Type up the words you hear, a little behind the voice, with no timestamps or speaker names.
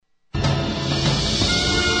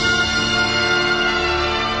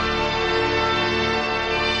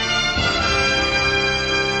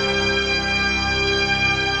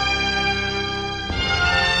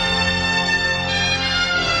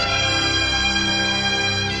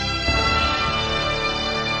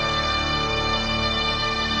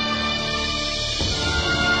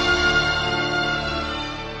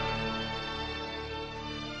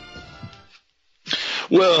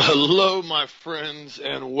Well, hello, my friends,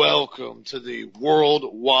 and welcome to the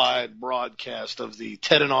worldwide broadcast of the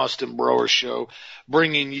Ted and Austin Broer Show,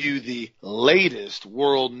 bringing you the latest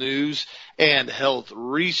world news and health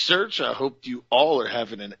research. I hope you all are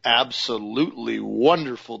having an absolutely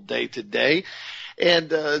wonderful day today.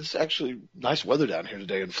 And it's actually nice weather down here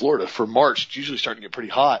today in Florida. For March, it's usually starting to get pretty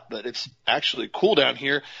hot, but it's actually cool down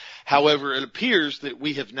here. However, it appears that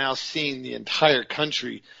we have now seen the entire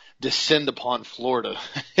country descend upon Florida.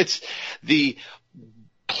 It's the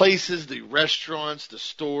places, the restaurants, the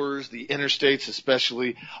stores, the interstates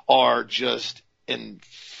especially are just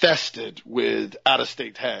infested with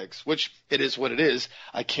out-of-state tags, which it is what it is.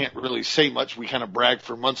 I can't really say much. We kind of bragged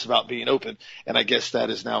for months about being open, and I guess that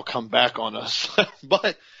has now come back on us.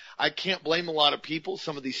 But I can't blame a lot of people.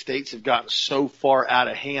 Some of these states have gotten so far out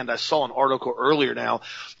of hand. I saw an article earlier now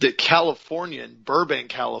that California, in Burbank,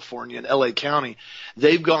 California, in LA County,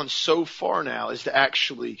 they've gone so far now as to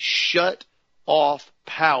actually shut off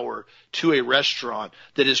power to a restaurant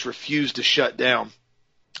that has refused to shut down.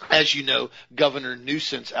 As you know, Governor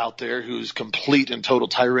Newsom out there, who's complete and total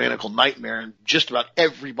tyrannical nightmare, and just about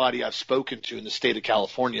everybody I've spoken to in the state of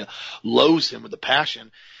California loathes him with a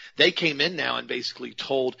passion. They came in now and basically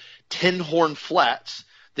told Tin Horn Flats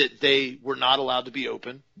that they were not allowed to be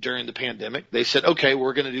open during the pandemic. They said, okay,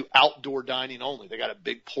 we're going to do outdoor dining only. They got a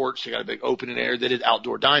big porch. They got a big open air. They did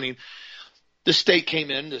outdoor dining. The state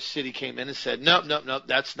came in, the city came in and said, nope,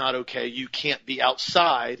 that's not okay. You can't be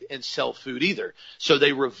outside and sell food either. So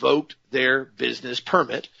they revoked their business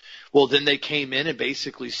permit. Well, then they came in and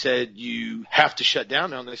basically said, you have to shut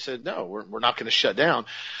down now. And they said, no, we're not going to shut down.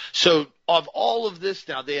 So of all of this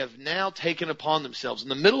now, they have now taken upon themselves in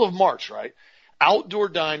the middle of March, right? Outdoor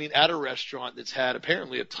dining at a restaurant that's had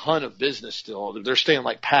apparently a ton of business still. They're staying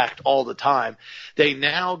like packed all the time. They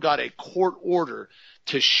now got a court order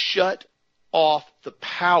to shut off the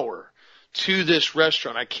power to this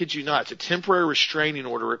restaurant. I kid you not. It's a temporary restraining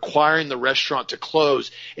order requiring the restaurant to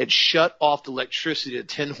close and shut off the electricity to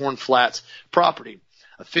Tin Horn Flats property.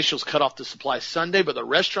 Officials cut off the supply Sunday, but the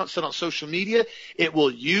restaurant said on social media it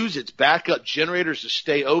will use its backup generators to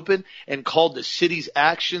stay open and called the city's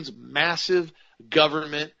actions massive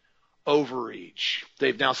government overreach.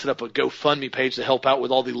 They've now set up a GoFundMe page to help out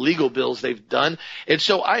with all the legal bills they've done. And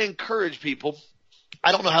so I encourage people,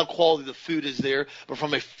 I don't know how quality the food is there, but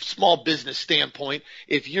from a small business standpoint,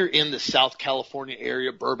 if you're in the South California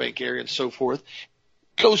area, Burbank area, and so forth,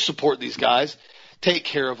 go support these guys. Take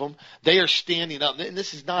care of them. They are standing up. And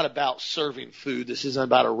this is not about serving food. This isn't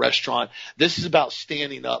about a restaurant. This is about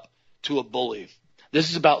standing up to a bully. This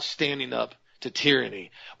is about standing up to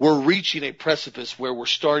tyranny. We're reaching a precipice where we're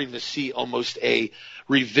starting to see almost a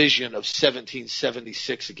revision of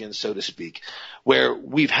 1776 again, so to speak, where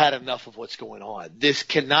we've had enough of what's going on. This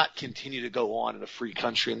cannot continue to go on in a free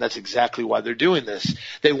country, and that's exactly why they're doing this.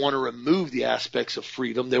 They want to remove the aspects of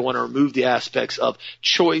freedom. They want to remove the aspects of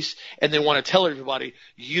choice, and they want to tell everybody,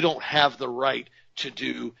 you don't have the right to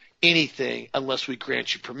do anything unless we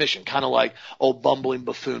grant you permission, kind of like old bumbling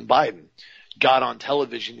buffoon Biden got on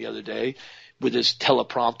television the other day with his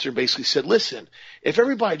teleprompter, basically said, listen, if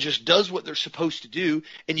everybody just does what they're supposed to do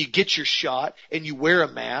and you get your shot and you wear a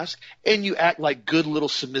mask and you act like good little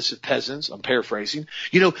submissive peasants, I'm paraphrasing,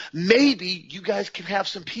 maybe you guys can have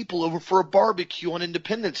some people over for a barbecue on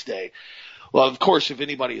Independence Day. Well, of course, if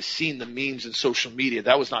anybody has seen the memes in social media,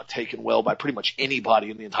 that was not taken well by pretty much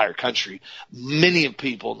anybody in the entire country. Many of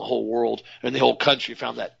people in the whole world and the whole country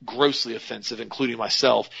found that grossly offensive, including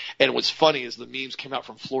myself. And what's funny is the memes came out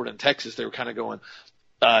from Florida and Texas. They were kind of going,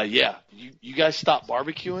 yeah, you guys stopped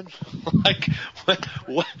barbecuing? Like,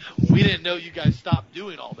 what? We didn't know you guys stopped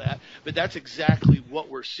doing all that. But that's exactly what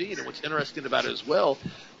we're seeing. And what's interesting about it as well,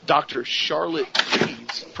 Dr. Charlotte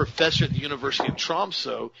Reeds, professor at the University of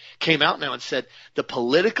Tromsø, came out now and said the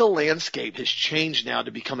political landscape has changed now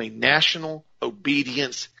to become a national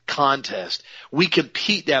obedience contest. We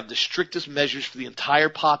compete to have the strictest measures for the entire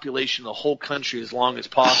population of the whole country as long as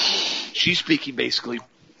possible. She's speaking basically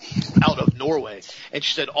out of Norway, and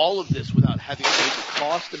she said all of this without having to weigh the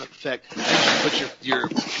cost and effect. Put your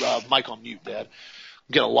mic on mute, Dad.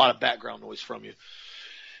 I'm getting a lot of background noise from you.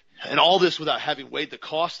 And all this without having weighed the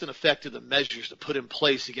cost and effect of the measures to put in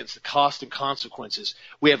place against the cost and consequences.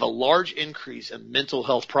 We have a large increase in mental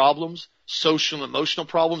health problems, social and emotional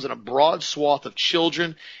problems, and a broad swath of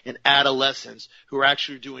children and adolescents who are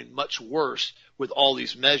actually doing much worse with all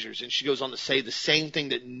these measures. And she goes on to say the same thing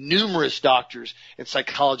that numerous doctors and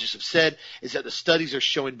psychologists have said, is that the studies are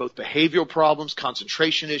showing both behavioral problems,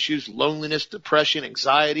 concentration issues, loneliness, depression,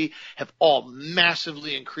 anxiety have all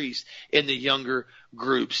massively increased in the younger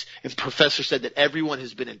groups. And the professor said that everyone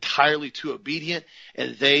has been entirely too obedient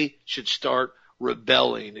and they should start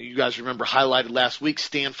rebelling. You guys remember highlighted last week,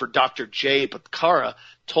 Stanford Dr. Jay Bhattacharya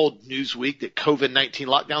told Newsweek that COVID-19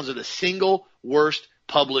 lockdowns are the single worst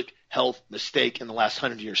public health mistake in the last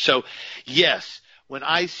 100 years. So, yes, when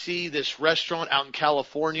I see this restaurant out in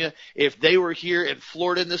California, if they were here in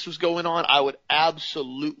Florida and this was going on, I would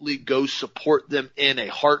absolutely go support them in a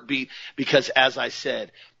heartbeat because, as I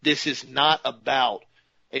said, this is not about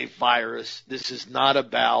a virus. This is not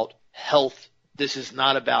about health. This is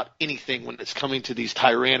not about anything when it's coming to these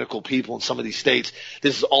tyrannical people in some of these states.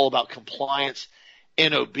 This is all about compliance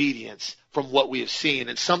and obedience from what we have seen.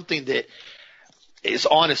 It's something that is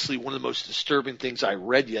honestly one of the most disturbing things I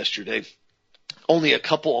read yesterday. Only a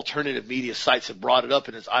couple alternative media sites have brought it up,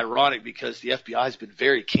 and it's ironic because the FBI has been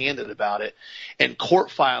very candid about it. And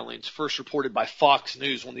court filings first reported by Fox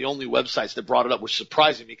News, one of the only websites that brought it up, which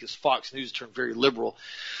surprised me because Fox News turned very liberal.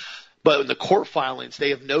 But in the court filings, they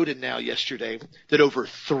have noted now yesterday that over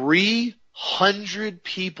 300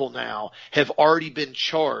 people now have already been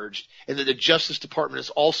charged, and that the Justice Department is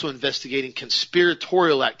also investigating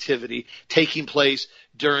conspiratorial activity taking place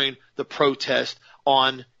during the protest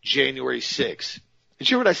on January 6th. Did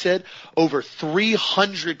you hear what I said? Over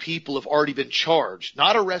 300 people have already been charged,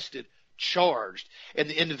 not arrested, charged. And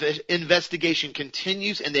the investigation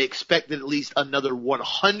continues, and they expect that at least another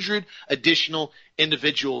 100 additional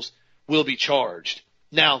individuals will be charged.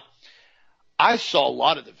 Now, I saw a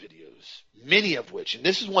lot of the videos, many of which, and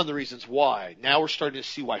this is one of the reasons why, now we're starting to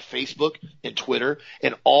see why Facebook and Twitter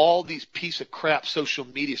and all these piece of crap social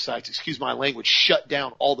media sites, excuse my language, shut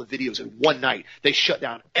down all the videos in one night. They shut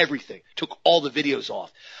down everything, took all the videos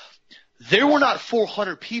off. There were not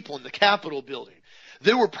 400 people in the Capitol building.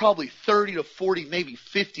 There were probably 30 to 40, maybe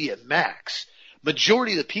 50 at max.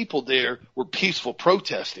 Majority of the people there were peaceful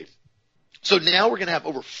protesting. So now we're going to have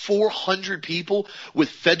over 400 people with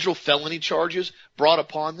federal felony charges brought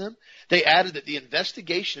upon them. They added that the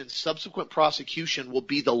investigation and subsequent prosecution will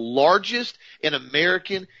be the largest in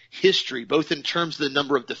American history, both in terms of the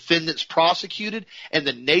number of defendants prosecuted and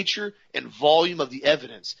the nature and volume of the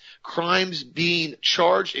evidence. Crimes being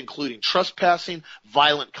charged including trespassing,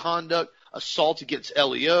 violent conduct, assault against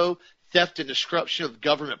LEO, theft and destruction of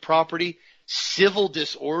government property, civil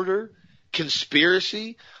disorder,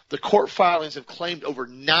 conspiracy. The court filings have claimed over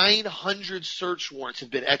 900 search warrants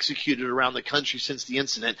have been executed around the country since the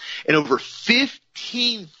incident, and over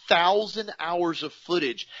 15,000 hours of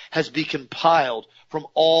footage has been compiled from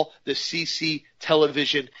all the CC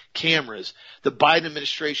television cameras. The Biden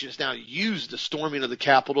administration has now used the storming of the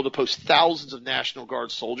Capitol to post thousands of National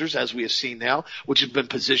Guard soldiers, as we have seen now, which have been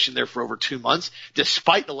positioned there for over 2 months,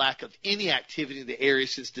 despite the lack of any activity in the area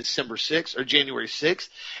since December 6th or January 6th,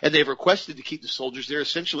 and they've requested to keep the soldiers there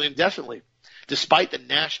essentially indefinitely, despite the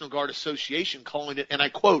National Guard Association calling it, and I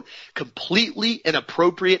quote, completely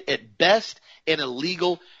inappropriate at best and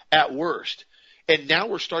illegal at worst. And now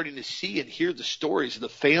we're starting to see and hear the stories of the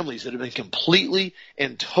families that have been completely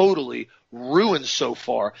and totally ruined so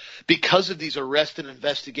far because of these arrests and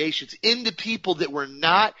investigations into people that were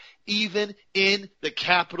not even in the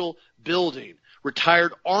Capitol building.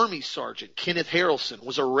 Retired Army Sergeant Kenneth Harrelson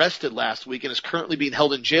was arrested last week and is currently being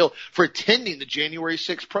held in jail for attending the January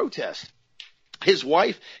 6th protest. His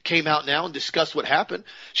wife came out now and discussed what happened.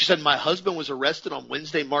 She said, my husband was arrested on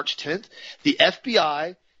Wednesday, March 10th. The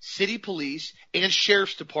FBI, city police, and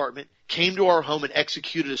sheriff's department came to our home and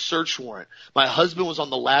executed a search warrant. My husband was on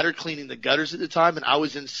the ladder cleaning the gutters at the time, and I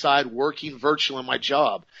was inside working virtually on my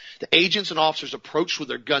job. The agents and officers approached with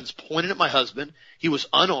their guns pointed at my husband. He was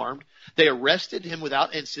unarmed. They arrested him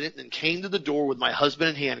without incident and then came to the door with my husband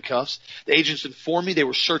in handcuffs. The agents informed me they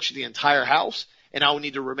were searching the entire house and I would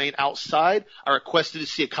need to remain outside. I requested to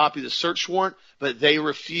see a copy of the search warrant, but they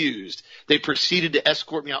refused. They proceeded to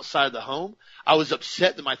escort me outside of the home. I was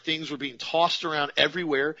upset that my things were being tossed around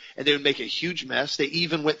everywhere and they would make a huge mess. They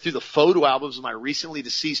even went through the photo albums of my recently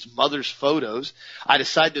deceased mother's photos. I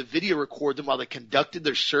decided to video record them while they conducted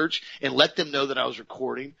their search and let them know that I was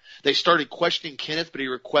recording. They started questioning Kenneth, but he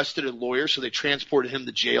requested a lawyer, so they transported him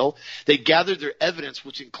to jail. They gathered their evidence,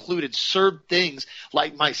 which included served things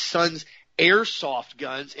like my son's airsoft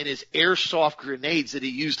guns and his airsoft grenades that he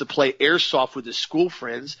used to play airsoft with his school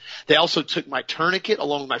friends. They also took my tourniquet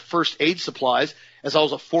along with my first aid supplies, as I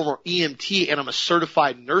was a former EMT and I'm a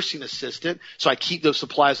certified nursing assistant, so I keep those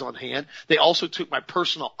supplies on hand. They also took my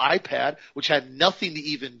personal iPad, which had nothing to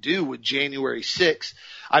even do with January 6th.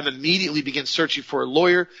 I immediately began searching for a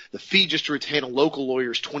lawyer. The fee just to retain a local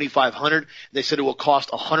lawyer is $2,500. They said it will cost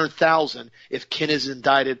 $100,000 if Ken is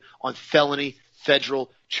indicted on felony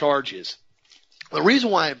federal charges. The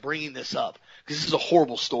reason why I'm bringing this up, because this is a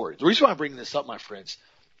horrible story. The reason why I'm bringing this up, my friends,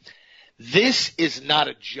 this is not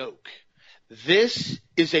a joke. This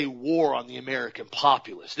is a war on the American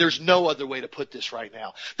populace. There's no other way to put this right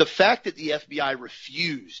now. The fact that the FBI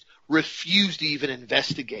refused to even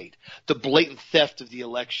investigate the blatant theft of the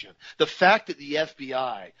election. The fact that the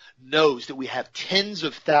FBI knows that we have tens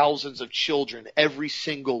of thousands of children every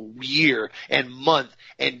single year and month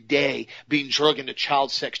and day being drugged into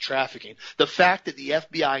child sex trafficking. The fact that the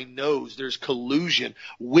FBI knows there's collusion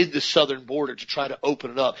with the southern border to try to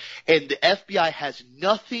open it up. And the FBI has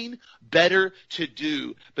nothing better to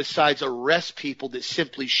do besides arrest people that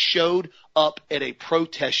simply showed up at a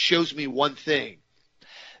protest shows me one thing.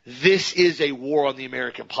 This is a war on the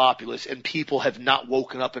American populace, and people have not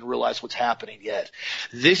woken up and realized what's happening yet.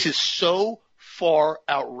 This is so far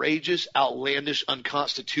outrageous, outlandish,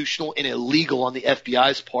 unconstitutional, and illegal on the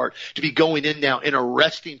FBI's part to be going in now and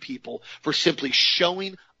arresting people for simply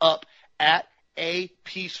showing up at a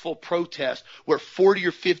peaceful protest where 40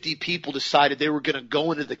 or 50 people decided they were going to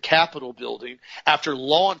go into the Capitol building after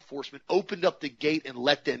law enforcement opened up the gate and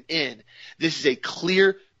let them in. This is a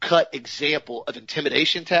clear-cut example of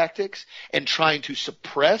intimidation tactics and trying to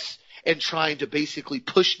suppress and trying to basically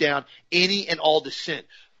push down any and all dissent.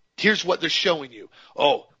 Here's what they're showing you.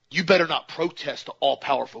 Oh, you better not protest the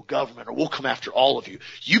all-powerful government or we'll come after all of you.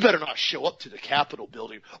 You better not show up to the Capitol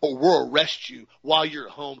building or we'll arrest you while you're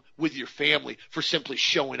at home with your family for simply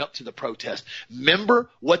showing up to the protest. Remember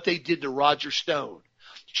what they did to Roger Stone?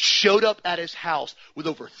 Showed up at his house with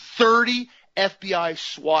over 30 FBI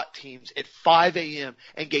SWAT teams at 5 a.m.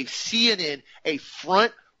 and gave CNN a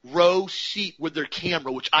front row seat with their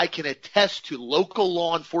camera, which I can attest to local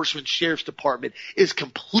law enforcement sheriff's department is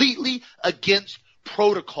completely against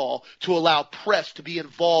protocol to allow press to be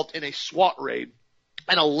involved in a SWAT raid,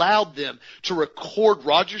 and allowed them to record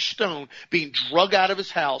Roger Stone being drug out of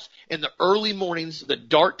his house in the early mornings, the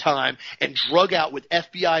dark time, and drug out with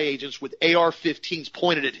FBI agents with AR-15s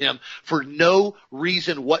pointed at him for no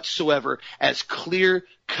reason whatsoever as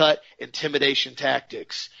clear-cut intimidation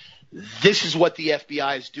tactics. This is what the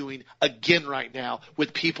FBI is doing again right now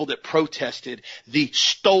with people that protested the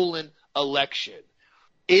stolen election.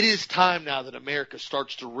 It is time now that America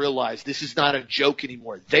starts to realize this is not a joke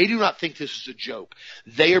anymore. They do not think this is a joke.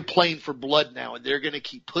 They are playing for blood now, and they're going to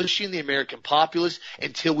keep pushing the American populace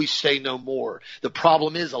until we say no more. The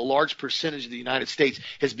problem is a large percentage of the United States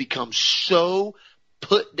has become so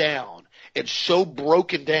put down and so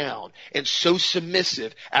broken down and so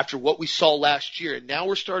submissive after what we saw last year. And now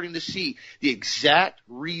we're starting to see the exact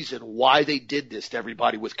reason why they did this to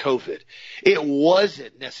everybody with COVID. It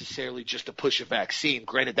wasn't necessarily just to push a vaccine.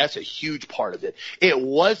 Granted, that's a huge part of it. It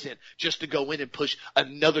wasn't just to go in and push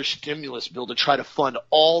another stimulus bill to try to fund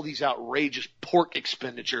all these outrageous pork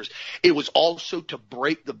expenditures. It was also to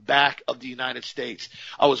break the back of the United States.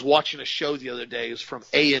 I was watching a show the other day. It was from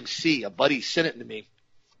AMC. A buddy sent it to me.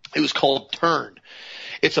 It was called Turned.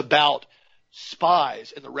 It's about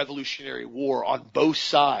spies in the Revolutionary War on both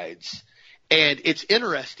sides. And it's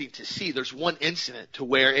interesting to see. There's one incident to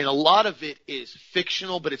where, and a lot of it is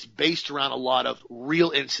fictional, but it's based around a lot of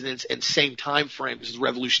real incidents and same time frame as the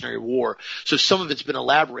Revolutionary War. So some of it's been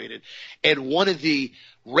elaborated. And one of the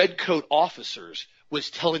redcoat officers was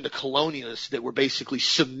telling the colonialists that were basically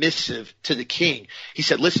submissive to the king. He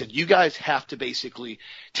said, listen, you guys have to basically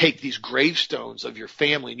take these gravestones of your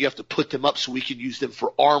family and you have to put them up so we can use them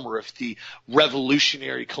for armor if the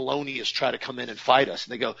revolutionary colonialists try to come in and fight us.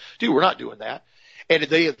 And they go, dude, we're not doing that. And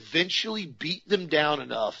they eventually beat them down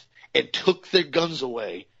enough and took their guns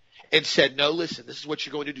away and said, no, listen, this is what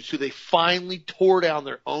you're going to do. So they finally tore down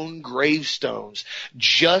their own gravestones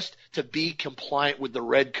just to be compliant with the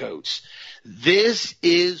redcoats. This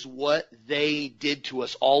is what they did to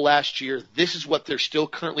us all last year. This is what they're still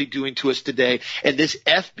currently doing to us today. And this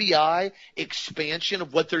FBI expansion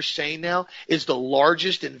of what they're saying now is the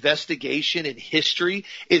largest investigation in history,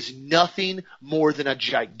 is nothing more than a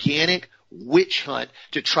gigantic witch hunt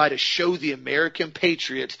to try to show the American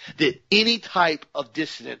patriots that any type of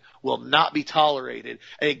dissident will not be tolerated.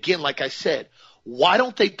 And again, like I said, Why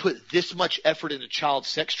don't they put this much effort into child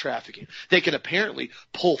sex trafficking? They can apparently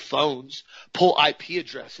pull phones, pull IP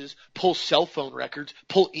addresses, pull cell phone records,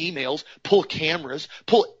 pull emails, pull cameras,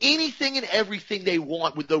 pull anything and everything they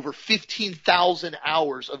want with over 15,000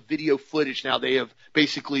 hours of video footage now they have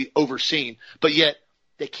basically overseen. But yet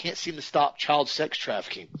they can't seem to stop child sex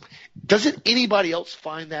trafficking. Doesn't anybody else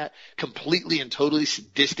find that completely and totally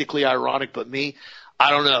sadistically ironic but me? I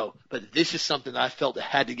don't know, but this is something I felt that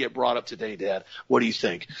had to get brought up today, Dad. What do you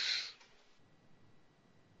think?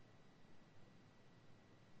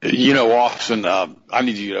 You know, Austin, I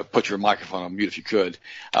need you to put your microphone on mute if you could.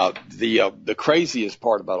 The craziest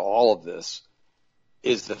part about all of this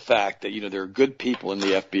is the fact that, you know, there are good people in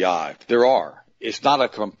the FBI. There are. It's not a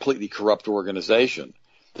completely corrupt organization.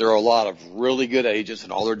 There are a lot of really good agents,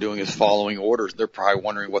 and all they're doing is following orders. They're probably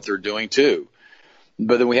wondering what they're doing, too.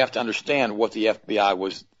 But then we have to understand what the FBI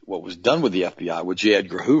was, what was done with the FBI with J.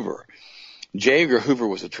 Edgar Hoover. J. Edgar Hoover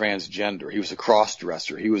was a transgender. He was a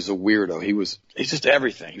cross-dresser. He was a weirdo. He's just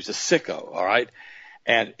everything. He was a sicko, all right?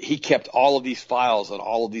 And he kept all of these files on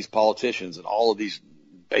all of these politicians and all of these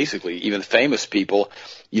basically even famous people,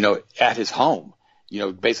 you know, at his home, you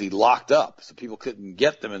know, basically locked up so people couldn't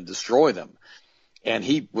get them and destroy them. And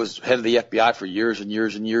he was head of the FBI for years and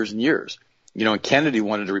years and years and years. You know, and Kennedy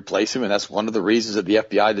wanted to replace him, and that's one of the reasons that the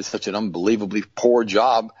FBI did such an unbelievably poor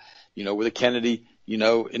job, you know, with the Kennedy, you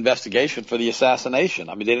know, investigation for the assassination.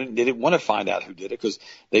 I mean, they didn't want to find out who did it because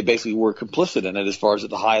they basically were complicit in it as far as at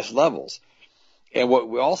the highest levels. And what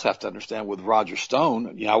we also have to understand with Roger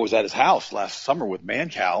Stone, you know, I was at his house last summer with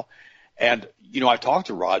Mancow, and, you know, I talked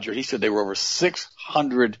to Roger. He said there were over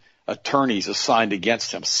 600 attorneys assigned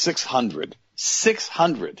against him, 600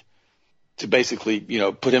 to basically, you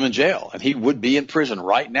know, put him in jail. And he would be in prison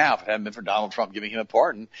right now if it hadn't been for Donald Trump giving him a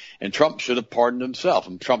pardon. And Trump should have pardoned himself.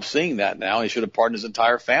 And Trump's seeing that now. And he should have pardoned his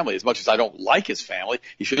entire family. As much as I don't like his family,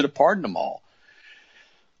 he should have pardoned them all.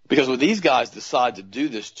 Because when these guys decide to do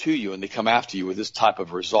this to you and they come after you with this type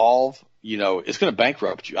of resolve, you know, it's going to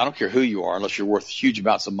bankrupt you. I don't care who you are unless you're worth huge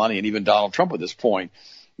amounts of money. And even Donald Trump at this point,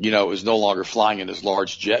 you know, is no longer flying in his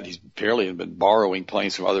large jet. He's apparently been borrowing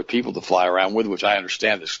planes from other people to fly around with, which I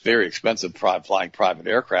understand is very expensive, flying private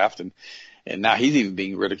aircraft. And now he's even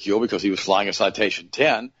being ridiculed because he was flying a Citation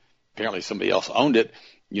 10. Apparently somebody else owned it,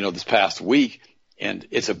 you know, this past week. And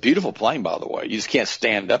it's a beautiful plane, by the way. You just can't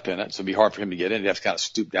stand up in it, so it'd be hard for him to get in. You have to kind of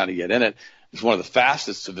stoop down to get in it. It's one of the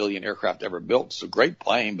fastest civilian aircraft ever built. It's a great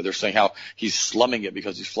plane, but they're saying how he's slumming it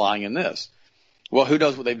because he's flying in this. Well, who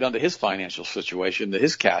knows what they've done to his financial situation, to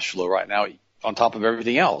his cash flow right now, on top of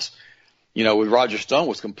everything else. You know, with Roger Stone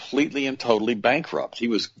was completely and totally bankrupt. He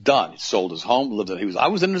was done. He sold his home, I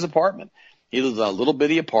was in his apartment. He lived in a little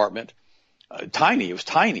bitty apartment, tiny. It was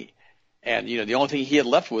tiny. And, you know, the only thing he had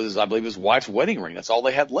left was, I believe, his wife's wedding ring. That's all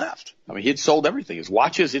they had left. I mean, he had sold everything. His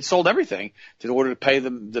watches, he'd sold everything in order to pay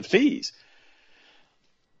them the fees.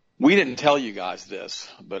 We didn't tell you guys this,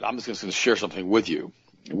 but I'm just going to share something with you.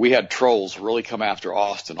 We had trolls really come after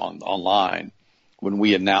Austin online when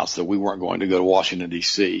we announced that we weren't going to go to Washington,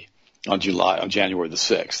 D.C. on January the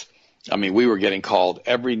 6th. I mean, we were getting called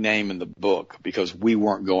every name in the book because we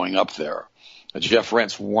weren't going up there. Jeff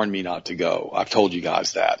Rentz warned me not to go. I've told you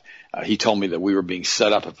guys that. He told me that we were being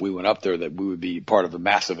set up if we went up there, that we would be part of a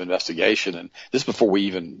massive investigation. And this before we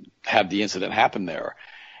even had the incident happen there.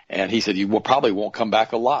 And he said, you probably won't come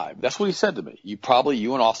back alive. That's what he said to me. You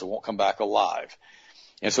and Austin won't come back alive.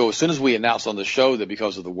 And so as soon as we announced on the show that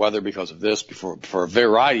because of the weather, because of this, for a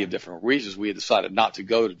variety of different reasons, we had decided not to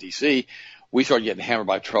go to D.C., we started getting hammered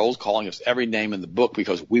by trolls calling us every name in the book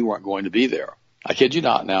because we weren't going to be there. I kid you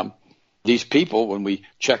not. Now, these people, when we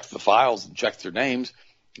checked the files and checked their names,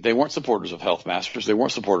 they weren't supporters of Health Masters. They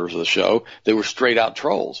weren't supporters of the show. They were straight out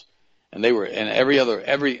trolls. And they were, and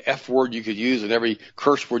every F word you could use and every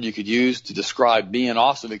curse word you could use to describe me and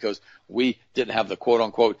Austin because we didn't have the quote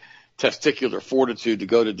unquote testicular fortitude to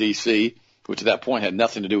go to D.C., which at that point had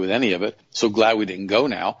nothing to do with any of it. So glad we didn't go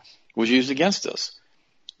now, was used against us.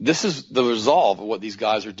 This is the resolve of what these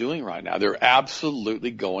guys are doing right now. They're absolutely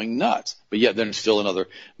going nuts. But yet there's still another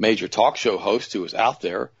major talk show host who is out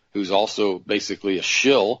there who's also basically a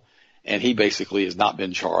shill, and he basically has not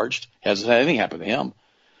been charged. Hasn't had anything happen to him.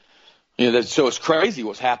 You know, so it's crazy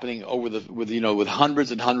what's happening with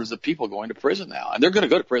hundreds and hundreds of people going to prison now, and they're going to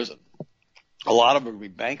go to prison. A lot of them are going to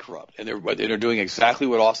be bankrupt, and they're doing exactly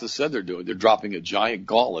what Austin said they're doing. They're dropping a giant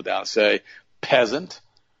gauntlet down and say, peasant,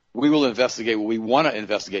 we will investigate what we want to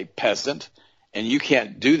investigate, peasant, and you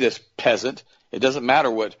can't do this, peasant. It doesn't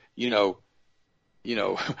matter what,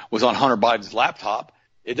 was on Hunter Biden's laptop.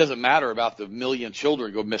 It doesn't matter about the million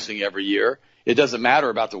children go missing every year. It doesn't matter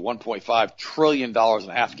about the $1.5 trillion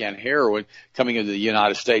in Afghan heroin coming into the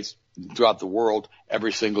United States throughout the world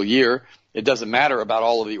every single year. It doesn't matter about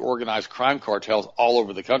all of the organized crime cartels all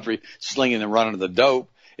over the country slinging and running the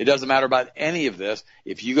dope. It doesn't matter about any of this.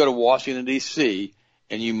 If you go to Washington, D.C.,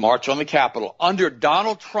 and you march on the Capitol under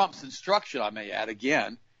Donald Trump's instruction, I may add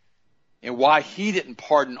again, and why he didn't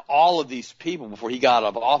pardon all of these people before he got out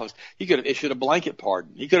of office, he could have issued a blanket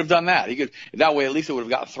pardon. He could have done that. That way at least it would have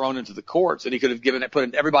gotten thrown into the courts, and he could have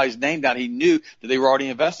put everybody's name down. He knew that they were already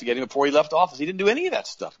investigating before he left office. He didn't do any of that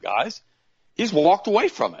stuff, guys. He just walked away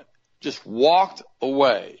from it. Just walked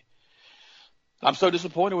away. I'm so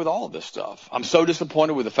disappointed with all of this stuff. I'm so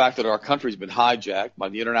disappointed with the fact that our country's been hijacked by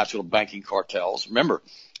the international banking cartels. Remember,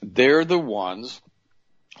 they're the ones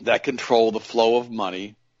that control the flow of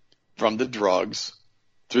money from the drugs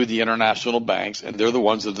through the international banks, and they're the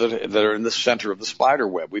ones that are in the center of the spider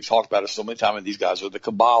web. We've talked about it so many times, and these guys are the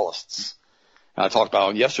Kabbalists. And I talked about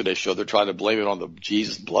on yesterday's show, they're trying to blame it on the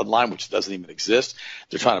Jesus bloodline, which doesn't even exist.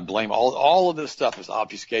 They're trying to blame all of this stuff is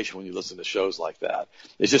obfuscation when you listen to shows like that.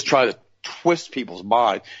 It's just trying to twist people's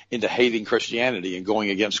mind into hating Christianity and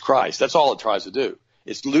going against Christ. That's all it tries to do.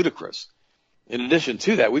 It's ludicrous. In addition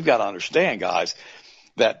to that, we've got to understand, guys,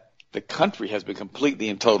 that the country has been completely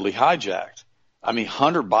and totally hijacked. I mean,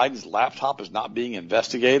 Hunter Biden's laptop is not being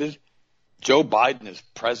investigated. Joe Biden is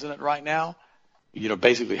president right now,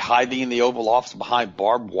 basically hiding in the Oval Office behind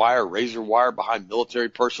barbed wire, razor wire, behind military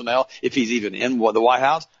personnel. If he's even in the White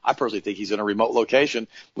House, I personally think he's in a remote location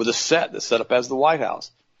with a set that's set up as the White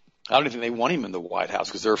House. I don't even think they want him in the White House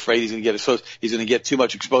because they're afraid he's going to get too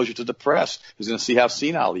much exposure to the press. He's going to see how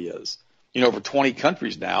senile he is. Over 20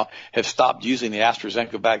 countries now have stopped using the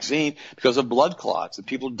AstraZeneca vaccine because of blood clots and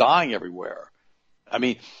people dying everywhere. I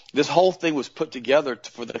mean, this whole thing was put together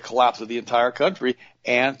for the collapse of the entire country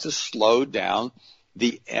and to slow down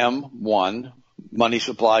the M1 money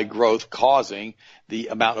supply growth, causing the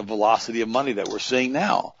amount of velocity of money that we're seeing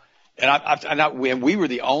now. And we were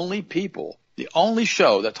the only people, the only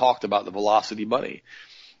show that talked about the velocity money.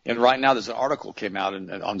 And right now there's an article came out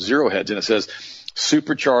on Zero Hedge, and it says,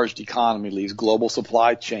 supercharged economy leaves global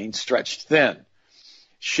supply chain stretched thin.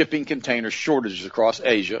 Shipping container shortages across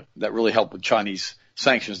Asia, that really helped with Chinese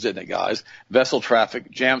sanctions, didn't it, guys? Vessel traffic,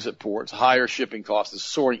 jams at ports, higher shipping costs, and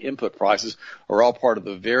soaring input prices are all part of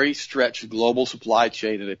the very stretched global supply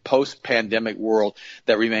chain in a post-pandemic world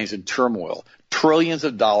that remains in turmoil. Trillions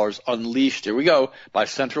of dollars unleashed, here we go, by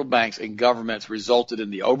central banks and governments resulted in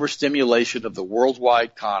the overstimulation of the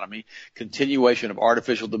worldwide economy. Continuation of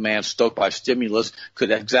artificial demand stoked by stimulus could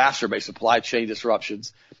exacerbate supply chain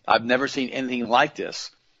disruptions. I've never seen anything like this,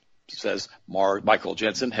 says Michael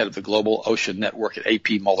Jensen, head of the Global Ocean Network at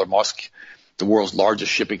A.P. Moller-Maersk, the world's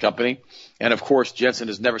largest shipping company. And, of course, Jensen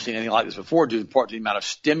has never seen anything like this before due in part to the amount of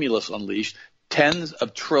stimulus unleashed. Tens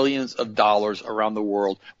of trillions of dollars around the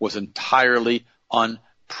world was entirely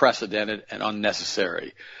unprecedented and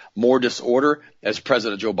unnecessary. More disorder as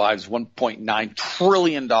President Joe Biden's $1.9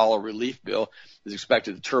 trillion relief bill is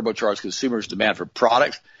expected to turbocharge consumers' demand for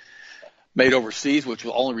products made overseas, which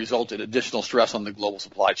will only result in additional stress on the global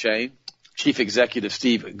supply chain. Chief Executive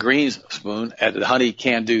Steve Greenspoon at Honey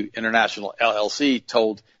Can Do International LLC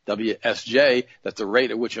told WSJ that the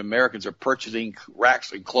rate at which Americans are purchasing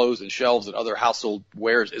racks and clothes and shelves and other household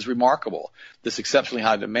wares is remarkable. This exceptionally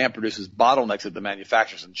high demand produces bottlenecks at the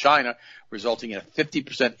manufacturers in China, resulting in a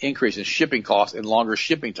 50% increase in shipping costs and longer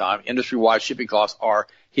shipping time. Industry-wide shipping costs are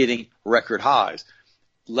hitting record highs.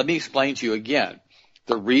 Let me explain to you again.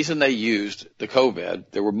 The reason they used the COVID,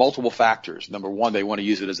 there were multiple factors. Number one, they want to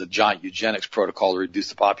use it as a giant eugenics protocol to reduce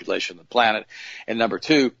the population of the planet. And number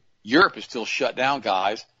two, Europe is still shut down,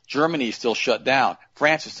 guys. Germany is still shut down.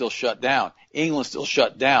 France is still shut down. England is still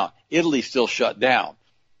shut down. Italy is still shut down.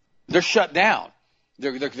 They're shut down.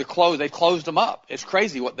 They're closed. They closed them up. It's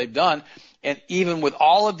crazy what they've done. And even with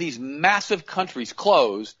all of these massive countries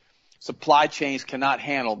closed, supply chains cannot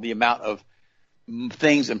handle the amount of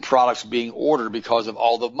things and products being ordered because of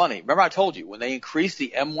all the money. Remember I told you, when they increase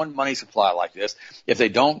the M1 money supply like this, if they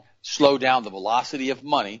don't slow down the velocity of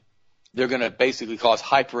money, they're going to basically cause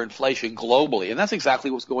hyperinflation globally. And that's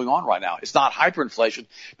exactly what's going on right now. It's not hyperinflation,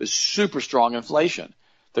 but super strong inflation.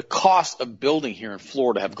 The cost of building here in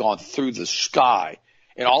Florida have gone through the sky.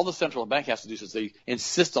 And all the central bank has to do, since they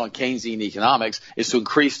insist on Keynesian economics, is to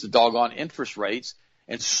increase the doggone interest rates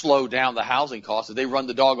and slow down the housing costs. If they run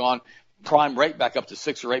the doggone prime rate back up to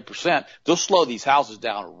 6 or 8%, they'll slow these houses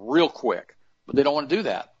down real quick. But they don't want to do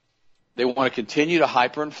that. They want to continue to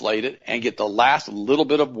hyperinflate it and get the last little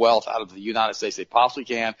bit of wealth out of the United States they possibly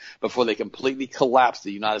can before they completely collapse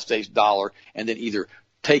the United States dollar and then either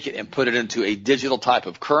take it and put it into a digital type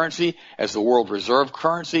of currency as the world reserve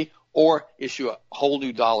currency, or issue a whole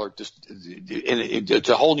new dollar, it's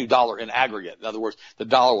a whole new dollar in aggregate. In other words, the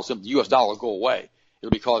U.S. dollar will go away.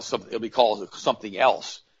 It'll be called something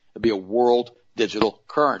else. It'll be a world digital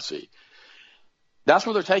currency. That's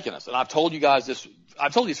where they're taking us. And I've told you guys this.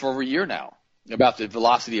 I've told you this for over a year now about the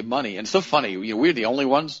velocity of money. And it's so funny. We're the only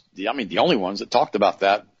ones. The only ones that talked about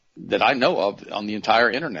that I know of on the entire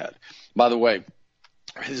internet. By the way,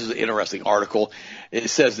 this is an interesting article. It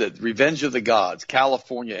says that Revenge of the Gods,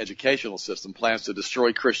 California educational system plans to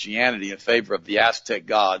destroy Christianity in favor of the Aztec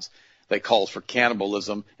gods that calls for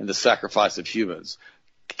cannibalism and the sacrifice of humans.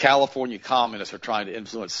 California communists are trying to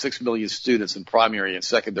influence 6 million students in primary and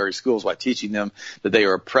secondary schools by teaching them that they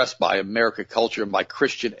are oppressed by American culture and by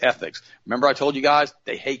Christian ethics. Remember I told you guys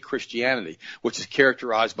they hate Christianity, which is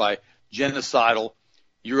characterized by genocidal,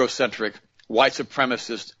 Eurocentric, white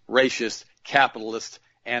supremacist, racist, capitalist,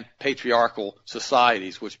 and patriarchal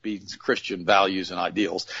societies, which means Christian values and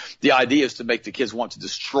ideals. The idea is to make the kids want to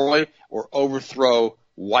destroy or overthrow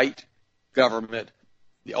white government.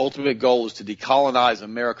 The ultimate goal is to decolonize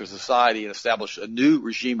American society and establish a new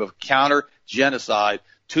regime of counter-genocide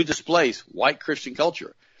to displace white Christian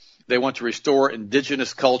culture. They want to restore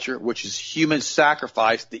indigenous culture, which is human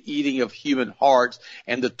sacrifice, the eating of human hearts,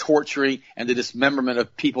 and the torturing and the dismemberment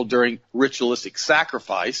of people during ritualistic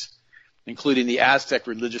sacrifice, including the Aztec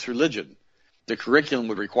religious religion. The curriculum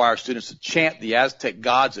would require students to chant the Aztec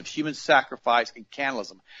gods of human sacrifice and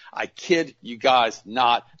cannibalism. I kid you guys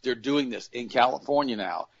not. They're doing this in California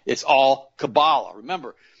now. It's all Kabbalah.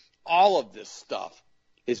 Remember, all of this stuff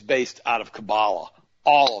is based out of Kabbalah.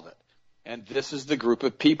 All of it. And this is the group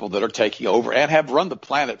of people that are taking over and have run the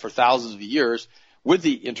planet for thousands of years with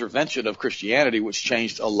the intervention of Christianity, which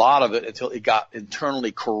changed a lot of it until it got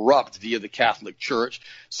internally corrupt via the Catholic Church.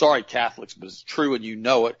 Sorry, Catholics, but it's true and you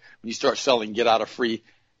know it. When you start selling get out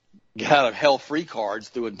of hell free cards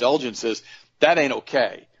through indulgences, that ain't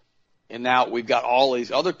okay. And now we've got all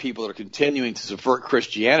these other people that are continuing to subvert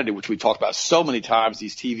Christianity, which we talked about so many times,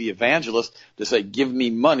 these TV evangelists, to say, give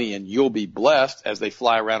me money and you'll be blessed, as they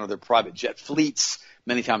fly around with their private jet fleets,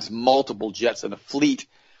 many times multiple jets in a fleet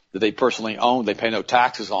that they personally own, they pay no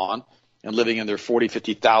taxes on, and living in their 40,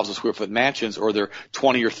 50,000 square foot mansions or their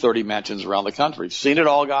 20 or 30 mansions around the country. Seen it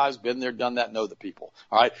all, guys, been there, done that, know the people.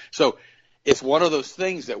 All right. So it's one of those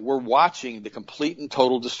things that we're watching the complete and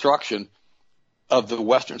total destruction of the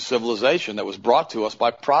Western civilization that was brought to us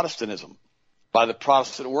by Protestantism, by the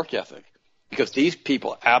Protestant work ethic, because these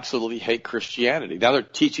people absolutely hate Christianity. Now they're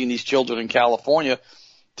teaching these children in California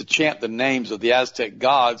to chant the names of the Aztec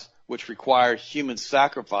gods, which require human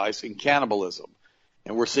sacrifice and cannibalism.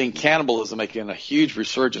 And we're seeing cannibalism making a huge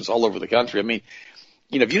resurgence all over the country. I mean,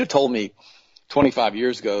 if you'd have told me 25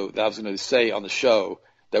 years ago that I was going to say on the show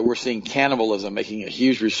that we're seeing cannibalism making a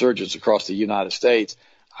huge resurgence across the United States,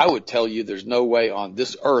 I would tell you there's no way on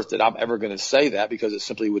this earth that I'm ever going to say that, because it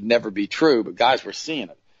simply would never be true. But guys, we're seeing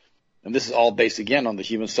it. And this is all based, again, on the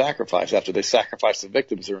human sacrifice. After they sacrifice the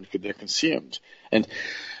victims, they're consumed. And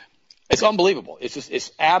it's unbelievable.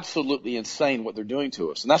 It's absolutely insane what they're doing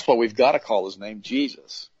to us. And that's why we've got to call his name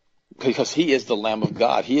Jesus, because he is the Lamb of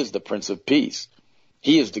God. He is the Prince of Peace.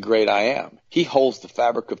 He is the great I am. He holds the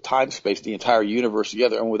fabric of time, space, the entire universe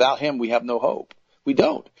together. And without him, we have no hope. We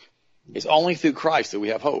don't. It's only through Christ that we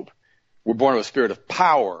have hope. We're born of a spirit of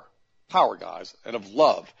power, guys, and of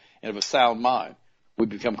love, and of a sound mind. We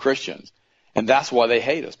become Christians. And that's why they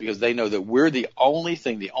hate us, because they know that we're the only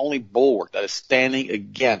thing, the only bulwark that is standing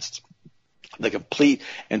against the complete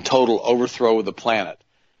and total overthrow of the planet.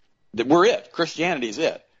 That we're it. Christianity is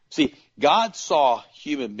it. See, God saw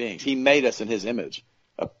human beings. He made us in his image.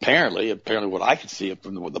 Apparently what I can see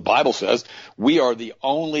from what the Bible says, we are the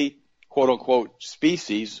only quote-unquote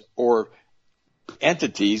species or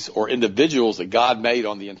entities or individuals that God made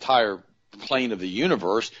on the entire plane of the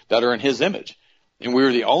universe that are in his image. And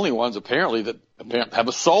we're the only ones, apparently, that have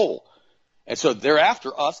a soul. And so they're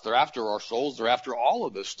after us. They're after our souls. They're after all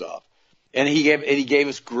of this stuff. And he gave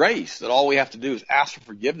us grace, that all we have to do is ask for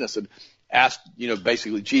forgiveness and ask,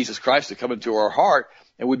 basically Jesus Christ to come into our heart,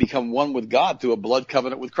 and we become one with God through a blood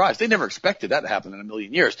covenant with Christ. They never expected that to happen in a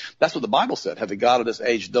million years. That's what the Bible said. Had the God of this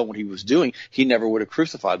age done what he was doing, he never would have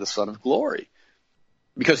crucified the Son of Glory.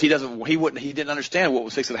 Because he didn't understand what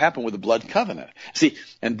was fixing to happen with the blood covenant. See,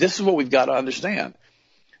 and this is what we've got to understand,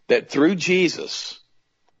 that through Jesus,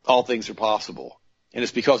 all things are possible. And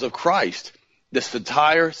it's because of Christ this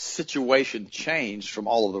entire situation changed from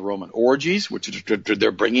all of the Roman orgies, which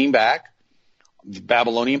they're bringing back. The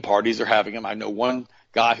Babylonian parties are having them. I know one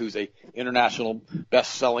guy who's a international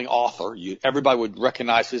best-selling author. Everybody would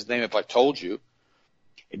recognize his name if I told you.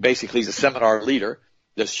 Basically, he's a seminar leader.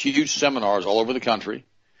 There's huge seminars all over the country.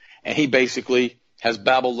 And he basically has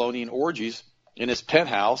Babylonian orgies in his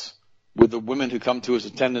penthouse with the women who come to his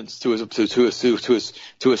attendance, to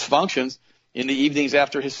his functions in the evenings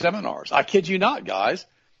after his seminars. I kid you not, guys.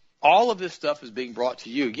 All of this stuff is being brought to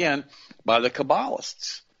you, again, by the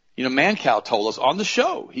Kabbalists. You know, Mancow told us on the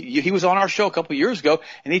show. He was on our show a couple of years ago,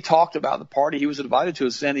 and he talked about the party he was invited to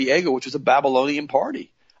in San Diego, which was a Babylonian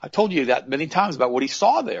party. I told you that many times about what he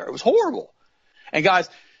saw there. It was horrible. And guys,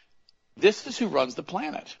 this is who runs the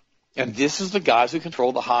planet. And this is the guys who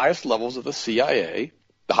control the highest levels of the CIA,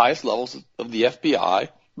 the highest levels of the FBI.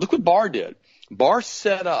 Look what Barr did. Barr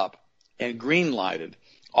set up and green-lighted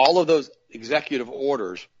all of those executive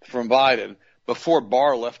orders from Biden before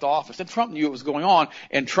Barr left office. And Trump knew it was going on,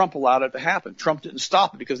 and Trump allowed it to happen. Trump didn't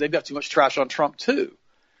stop it because they've got too much trash on Trump, too.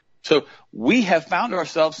 So we have found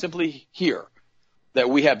ourselves simply here, that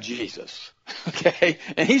we have Jesus, okay?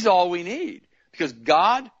 And he's all we need, because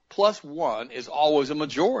God plus one is always a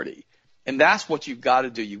majority. And that's what you've got to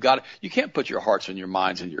do. You can't put your hearts and your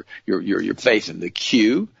minds and your faith in the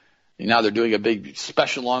Q. And now they're doing a big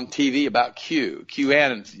special on TV about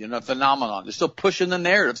QAnon, phenomenon. They're still pushing the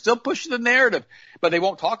narrative, but they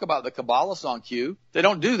won't talk about the Kabbalists on Q. They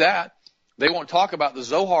don't do that. They won't talk about the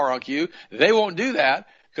Zohar on Q. They won't do that,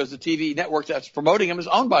 because the TV network that's promoting them is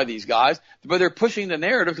owned by these guys. But they're pushing the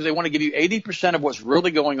narrative because they want to give you 80% of what's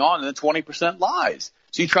really going on and then 20% lies.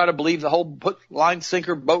 So you try to believe the whole line,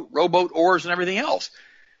 sinker, boat, rowboat, oars, and everything else.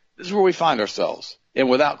 This is where we find ourselves. And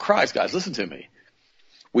without Christ, guys, listen to me.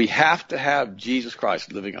 We have to have Jesus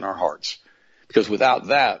Christ living in our hearts, because without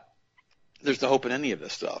that, there's no hope in any of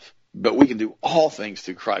this stuff. But we can do all things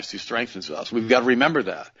through Christ who strengthens us. We've got to remember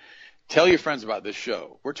that. Tell your friends about this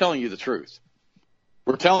show. We're telling you the truth.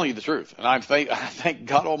 We're telling you the truth. And I thank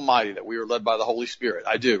God Almighty that we are led by the Holy Spirit.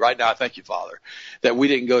 I do. Right now, I thank you, Father, that we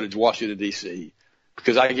didn't go to Washington, D.C.,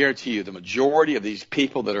 because I guarantee you the majority of these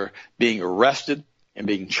people that are being arrested and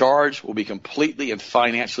being charged will be completely and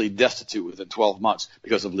financially destitute within 12 months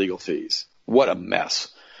because of legal fees. What a mess.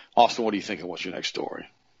 Austin, what do you think, and what's your next story?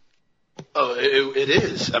 Oh, it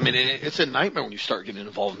is. I mean, it's a nightmare when you start getting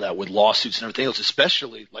involved in that with lawsuits and everything else,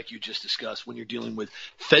 especially like you just discussed when you're dealing with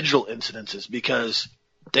federal incidences, because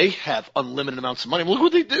they have unlimited amounts of money. Look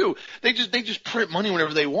what they do. They just print money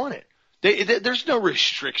whenever they want it. There's no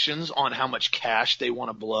restrictions on how much cash they want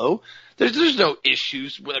to blow. There's no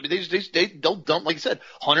issues. I mean, they'll dump, like I said,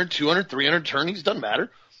 100, 200, 300 attorneys, doesn't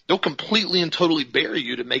matter. They'll completely and totally bury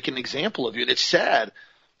you to make an example of you. And it's sad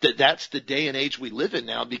that that's the day and age we live in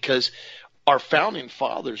now, because our founding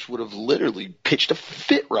fathers would have literally pitched a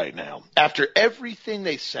fit right now after everything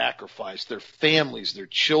they sacrificed, their families, their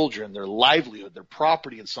children, their livelihood, their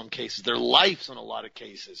property in some cases, their lives in a lot of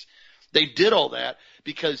cases. They did all that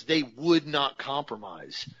because they would not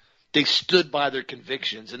compromise. They stood by their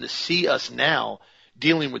convictions. And to see us now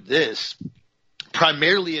dealing with this,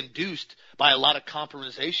 primarily induced by a lot of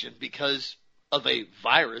compromisation because of a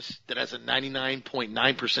virus that has a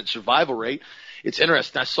 99.9% survival rate. It's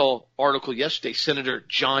interesting. I saw an article yesterday. Senator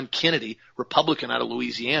John Kennedy, Republican out of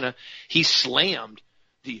Louisiana, he slammed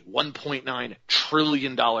the $1.9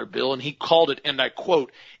 trillion bill, and he called it, and I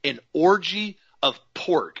quote, an orgy of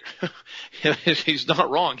pork. He's not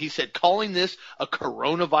wrong. He said calling this a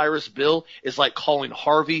coronavirus bill is like calling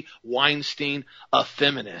Harvey Weinstein a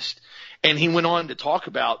feminist. And he went on to talk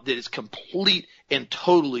about that it's complete and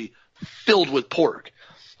totally filled with pork.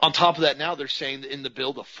 On top of that, now they're saying that in the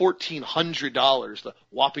bill, the $1,400, the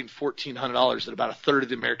whopping $1,400 that about a third of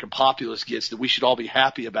the American populace gets, that we should all be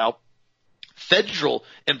happy about. Federal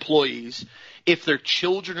employees, if their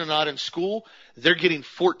children are not in school, they're getting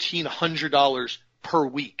 $1,400 per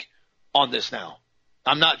week on this now.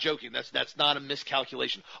 I'm not joking. That's not a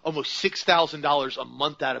miscalculation. Almost $6,000 a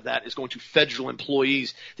month out of that is going to federal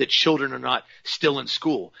employees that children are not still in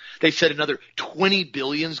school. They said another $20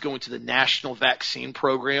 billion is going to the national vaccine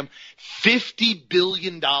program. $50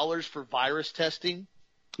 billion for virus testing.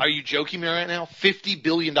 Are you joking me right now? $50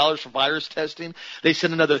 billion for virus testing. They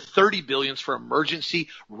said another $30 billion for emergency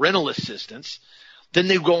rental assistance. Then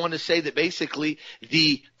they go on to say that basically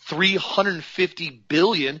the $350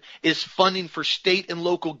 billion is funding for state and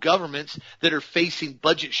local governments that are facing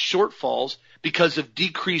budget shortfalls because of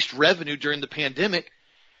decreased revenue during the pandemic.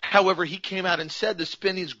 However, he came out and said the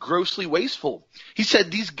spending is grossly wasteful. He said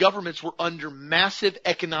these governments were under massive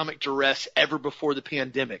economic duress ever before the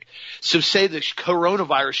pandemic. So say the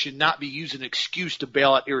coronavirus should not be used as an excuse to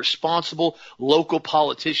bail out irresponsible local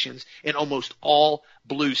politicians in almost all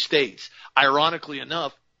blue states. Ironically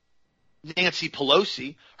enough, Nancy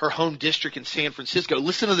Pelosi, her home district in San Francisco,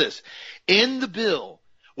 listen to this. In the bill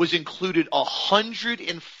was included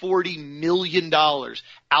 $140 million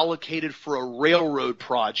allocated for a railroad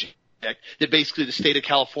project that basically the state of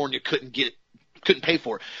California couldn't pay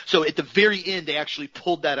for. So at the very end, they actually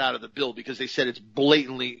pulled that out of the bill because they said it's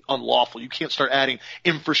blatantly unlawful. You can't start adding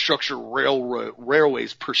infrastructure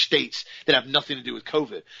railways per states that have nothing to do with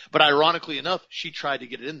COVID. But ironically enough, she tried to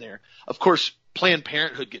get it in there. Of course, Planned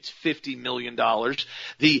Parenthood gets $50 million.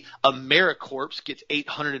 The AmeriCorps gets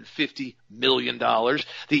 $850 million.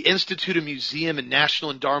 The Institute of Museum and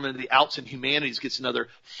National Endowment of the Arts and Humanities gets another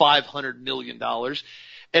 $500 million.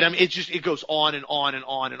 And I mean, it goes on and on and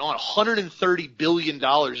on and on. $130 billion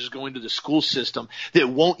is going to the school system that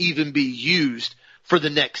won't even be used for the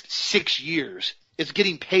next 6 years. It's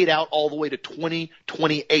getting paid out all the way to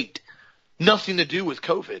 2028. Nothing to do with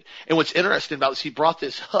COVID. And what's interesting about this, he brought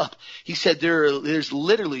this up. He said there's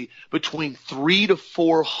literally between $300 to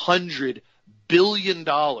 $400 billion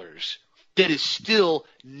that has still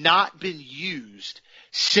not been used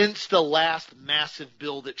since the last massive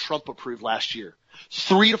bill that Trump approved last year.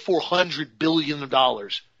 $300 to $400 billion,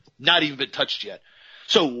 not even been touched yet.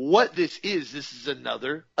 So what this is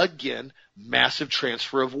another, again, massive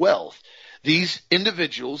transfer of wealth. These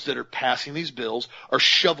individuals that are passing these bills are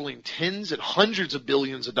shoveling tens and hundreds of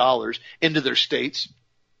billions of dollars into their states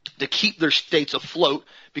to keep their states afloat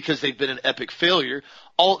because they've been an epic failure.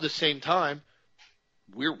 All at the same time,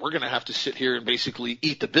 we're going to have to sit here and basically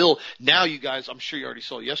eat the bill. Now, you guys, I'm sure you already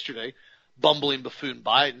saw yesterday, bumbling buffoon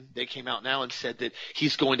Biden, they came out now and said that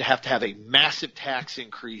he's going to have a massive tax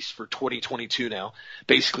increase for 2022 now,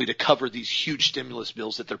 basically to cover these huge stimulus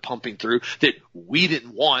bills that they're pumping through that we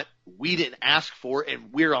didn't want, we didn't ask for,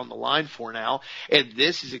 and we're on the line for now. And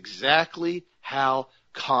this is exactly how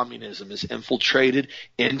communism is infiltrated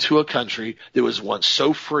into a country that was once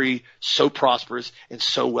so free, so prosperous, and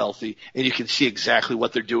so wealthy. And you can see exactly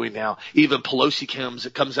what they're doing now. Even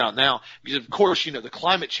Pelosi comes out now because, of course, the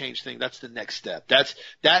climate change thing, that's the next step. That's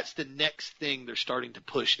the next thing they're starting to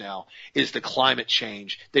push now is the climate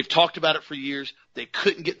change. They've talked about it for years. They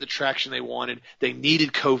couldn't get the traction they wanted. They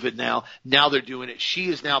needed COVID now. Now they're doing it. She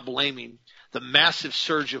is now blaming the massive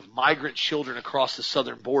surge of migrant children across the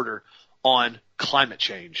southern border on climate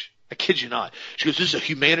change. I kid you not. She goes, this is a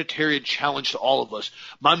humanitarian challenge to all of us.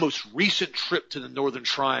 My most recent trip to the Northern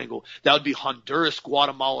Triangle, that would be Honduras,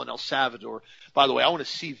 Guatemala, and El Salvador. By the way, I want to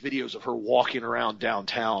see videos of her walking around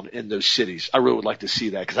downtown in those cities. I really would like to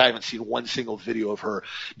see that because I haven't seen one single video of her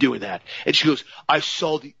doing that. And she goes, I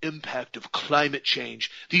saw the impact of climate change.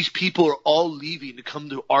 These people are all leaving to come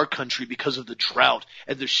to our country because of the drought,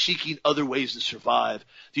 and they're seeking other ways to survive.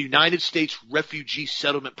 The United States Refugee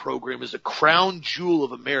Settlement Program is a crown jewel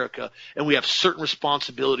of America, and we have certain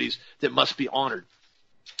responsibilities that must be honored.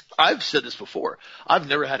 I've said this before. I've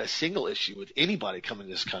never had a single issue with anybody coming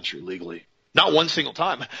to this country legally. Not one single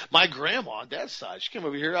time. My grandma on dad's side, she came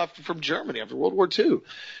over here from Germany after World War II.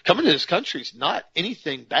 Coming to this country is not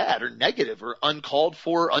anything bad or negative or uncalled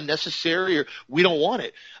for, unnecessary, or we don't want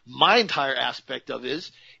it. My entire aspect of it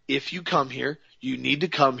is if you come here, you need to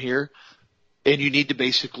come here and you need to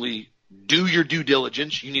basically do your due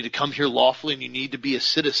diligence. You need to come here lawfully and you need to be a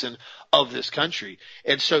citizen of this country.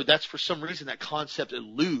 And so that's for some reason that concept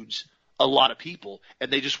eludes a lot of people,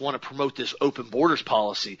 and they just want to promote this open borders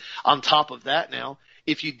policy. On top of that now,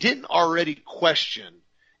 if you didn't already question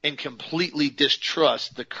and completely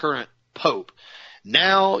distrust the current Pope,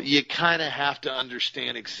 now you kind of have to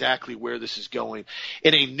understand exactly where this is going.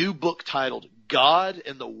 In a new book titled God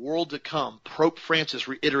and the World to Come, Pope Francis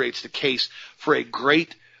reiterates the case for a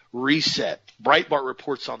great reset. Breitbart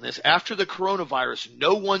reports on this. After the coronavirus,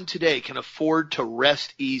 no one today can afford to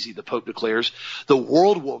rest easy, the Pope declares. The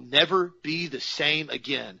world will never be the same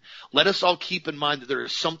again. Let us all keep in mind that there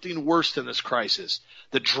is something worse than this crisis,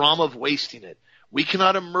 the drama of wasting it. We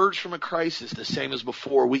cannot emerge from a crisis the same as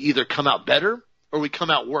before. We either come out better or we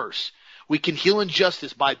come out worse. We can heal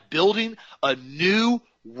injustice by building a new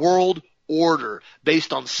world order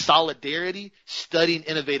based on solidarity, studying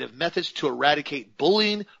innovative methods to eradicate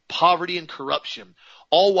bullying, poverty, and corruption,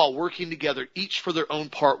 all while working together, each for their own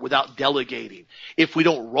part without delegating. If we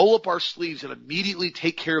don't roll up our sleeves and immediately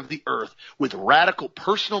take care of the earth with radical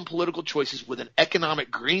personal and political choices with an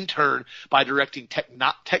economic green turn by directing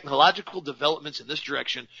technological developments in this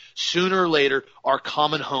direction, sooner or later our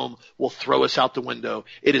common home will throw us out the window.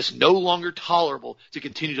 It is no longer tolerable to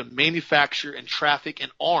continue to manufacture and traffic in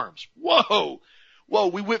arms. Whoa,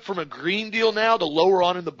 we went from a Green Deal now to lower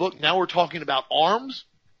on in the book. Now we're talking about arms.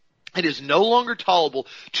 It is no longer tolerable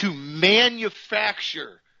to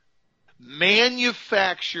manufacture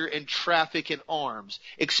manufacture and traffic in arms,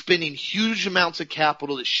 expending huge amounts of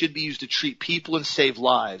capital that should be used to treat people and save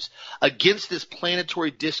lives. Against this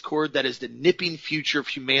planetary discord that is the nipping future of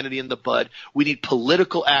humanity in the bud, we need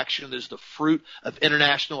political action that is the fruit of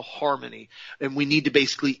international harmony, and we need to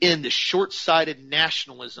basically end the short-sighted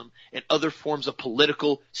nationalism and other forms of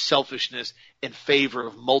political selfishness in favor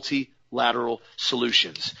of multilateral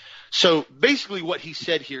solutions. So basically what he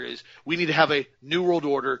said here is we need to have a new world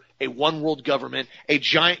order, a one world government, a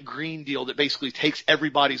giant green deal that basically takes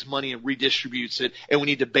everybody's money and redistributes it, and we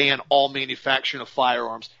need to ban all manufacturing of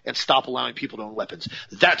firearms and stop allowing people to own weapons.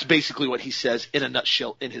 That's basically what he says in a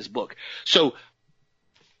nutshell in his book. So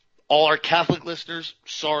all our Catholic listeners,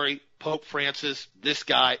 sorry, Pope Francis, this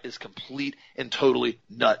guy is complete and totally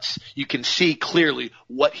nuts. You can see clearly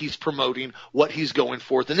what he's promoting, what he's going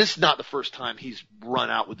forth. And this is not the first time he's run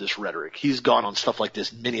out with this rhetoric. He's gone on stuff like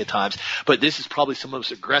this many a times, but this is probably some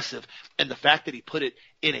most aggressive. And the fact that he put it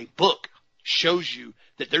in a book shows you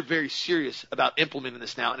that they're very serious about implementing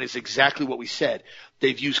this now. And it's exactly what we said.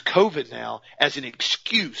 They've used COVID now as an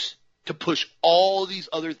excuse to push all these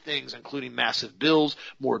other things, including massive bills,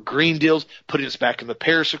 more green deals, putting us back in the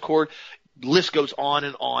Paris Accord. List goes on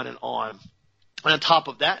and on and on. And on top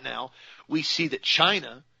of that now, we see that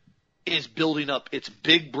China is building up its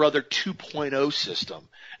Big Brother 2.0 system.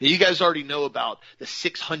 Now, you guys already know about the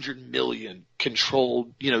 600 million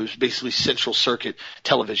controlled, basically central circuit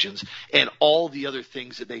televisions and all the other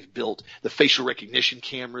things that they've built, the facial recognition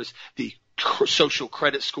cameras, the social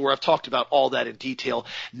credit score. I've talked about all that in detail.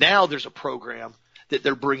 Now there's a program that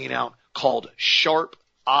they're bringing out called Sharp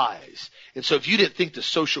Eyes. And so if you didn't think the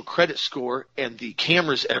social credit score and the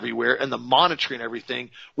cameras everywhere and the monitoring everything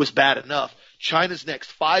was bad enough, China's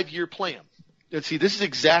next 5-year plan. And see, this is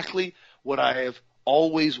exactly what I have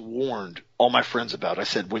always warned all my friends about. I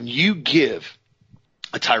said, when you give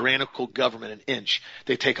a tyrannical government an inch,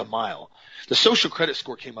 they take a mile. The social credit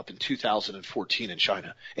score came up in 2014 in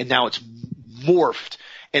China, and now it's morphed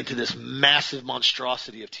into this massive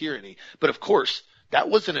monstrosity of tyranny. But of course, that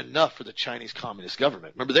wasn't enough for the Chinese Communist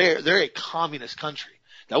government. Remember, they're a communist country.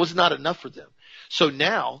 That was not enough for them. So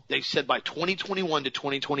now they've said by 2021 to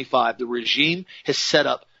 2025, the regime has set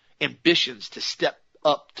up ambitions to step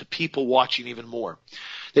up to people watching even more.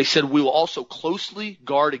 They said we will also closely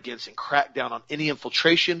guard against and crack down on any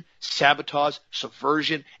infiltration, sabotage,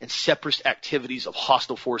 subversion, and separatist activities of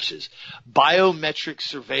hostile forces. Biometric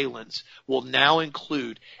surveillance will now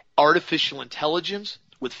include artificial intelligence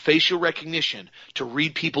with facial recognition to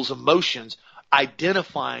read people's emotions,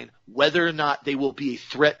 identifying whether or not they will be a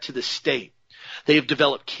threat to the state. They have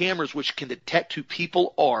developed cameras which can detect who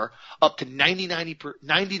people are, up to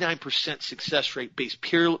 99% success rate based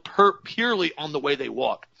purely on the way they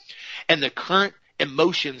walk. And the current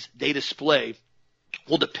emotions they display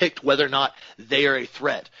will depict whether or not they are a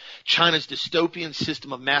threat. China's dystopian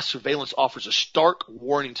system of mass surveillance offers a stark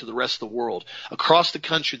warning to the rest of the world. Across the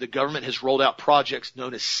country, the government has rolled out projects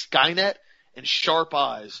known as Skynet and Sharp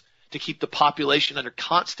Eyes to keep the population under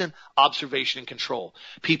constant observation and control.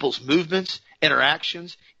 People's movements,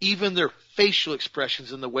 interactions, even their facial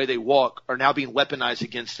expressions and the way they walk are now being weaponized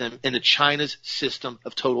against them into China's system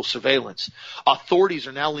of total surveillance. Authorities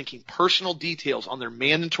are now linking personal details on their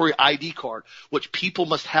mandatory ID card, which people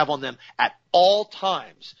must have on them at all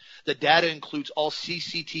times. The data includes all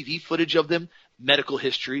CCTV footage of them, medical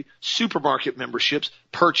history, supermarket memberships,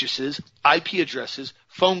 purchases, IP addresses,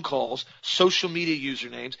 phone calls, social media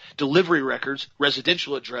usernames, delivery records,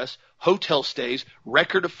 residential address, hotel stays,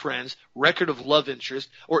 record of friends, record of love interest,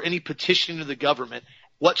 or any petitioning to the government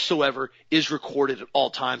whatsoever is recorded at all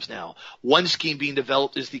times now. One scheme being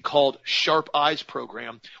developed is the called Sharp Eyes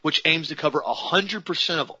program, which aims to cover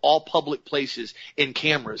 100% of all public places in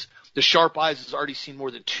cameras. The Sharp Eyes has already seen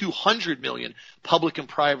more than 200 million public and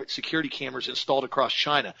private security cameras installed across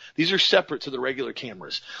China. These are separate to the regular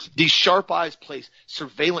cameras. These Sharp Eyes place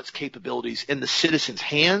surveillance capabilities in the citizens'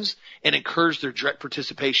 hands and encourage their direct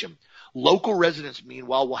participation. Local residents,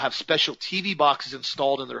 meanwhile, will have special TV boxes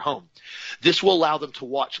installed in their home. This will allow them to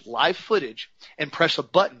watch live footage and press a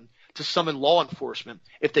button to summon law enforcement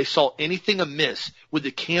if they saw anything amiss with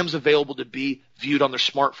the cams available to be viewed on their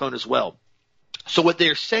smartphone as well. So what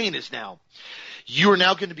they're saying is now, you are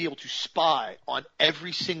now going to be able to spy on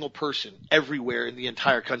every single person everywhere in the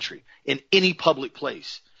entire country, in any public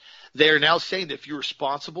place. They are now saying that if you're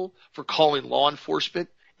responsible for calling law enforcement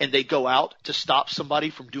and they go out to stop somebody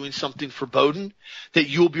from doing something forbidden, that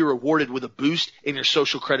you'll be rewarded with a boost in your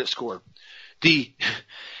social credit score. The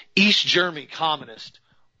East German communists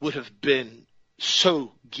would have been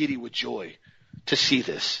so giddy with joy to see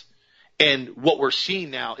this. And what we're seeing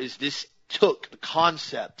now is this took the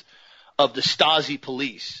concept of the Stasi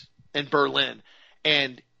police in Berlin,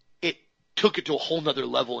 and it took it to a whole nother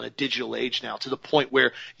level in a digital age now, to the point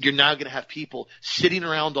where you're now going to have people sitting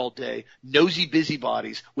around all day, nosy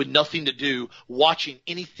busybodies with nothing to do, watching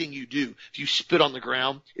anything you do. If you spit on the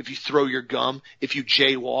ground, if you throw your gum, if you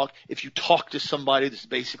jaywalk, if you talk to somebody that's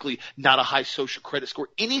basically not a high social credit score,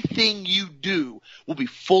 anything you do will be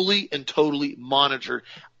fully and totally monitored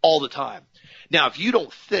all the time. Now, if you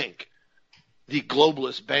don't think the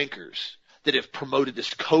globalist bankers that have promoted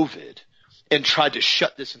this COVID and tried to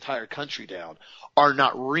shut this entire country down are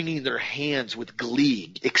not wringing their hands with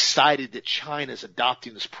glee, excited that China's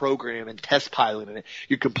adopting this program and test piloting it,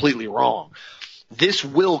 you're completely wrong. This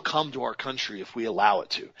will come to our country if we allow it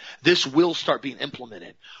to. This will start being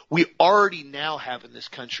implemented. We already now have in this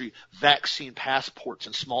country vaccine passports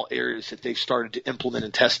in small areas that they've started to implement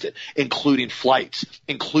and test it, including flights,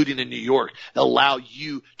 including in New York, that allow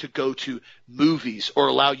you to go to movies or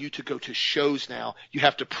allow you to go to shows now. You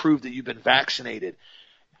have to prove that you've been vaccinated.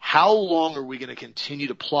 How long are we going to continue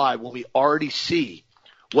to apply when we already see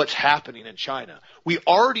what's happening in China? We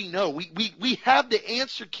already know. We have the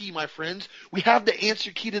answer key, my friends. We have the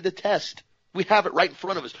answer key to the test. We have it right in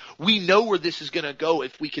front of us. We know where this is going to go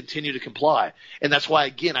if we continue to comply. And that's why,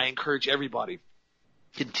 again, I encourage everybody,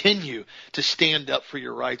 continue to stand up for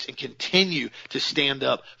your rights and continue to stand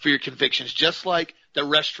up for your convictions, just like the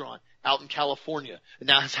restaurant out in California and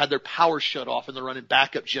now has had their power shut off and they're running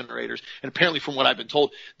backup generators. And apparently, from what I've been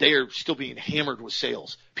told, they are still being hammered with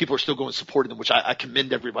sales. People are still going and supporting them, which I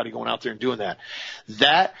commend everybody going out there and doing that.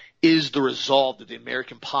 That is the resolve that the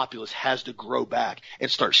American populace has to grow back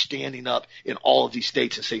and start standing up in all of these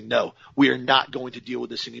states and say, no, we are not going to deal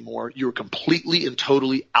with this anymore. You're completely and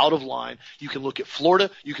totally out of line. You can look at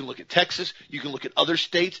Florida. You can look at Texas. You can look at other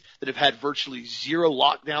states that have had virtually zero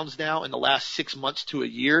lockdowns now in the last 6 months to a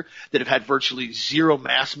year, that have had virtually zero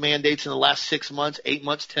mask mandates in the last 6 months, 8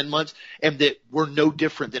 months, 10 months, and that we're no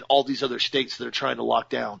different than all these other states that are trying to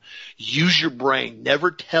lock down. Use your brain.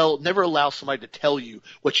 Never allow somebody to tell you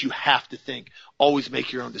what you have to think. Always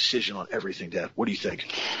make your own decision on everything, Dad. What do you think?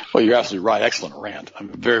 Well, you're absolutely right. Excellent rant.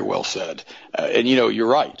 Very well said. And, you're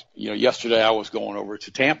right. Yesterday I was going over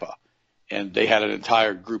to Tampa, and they had an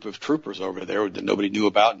entire group of troopers over there that nobody knew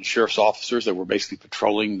about, and sheriff's officers that were basically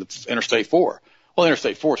patrolling the Interstate 4. Well,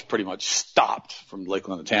 Interstate 4 is pretty much stopped from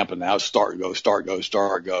Lakeland to Tampa now. Start, go, start, go,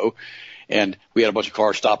 start, go. And we had a bunch of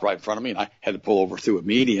cars stopped right in front of me, and I had to pull over through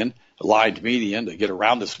a lined median to get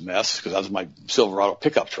around this mess because that was my Silverado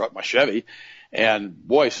pickup truck, my Chevy. And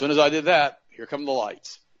boy, as soon as I did that, here come the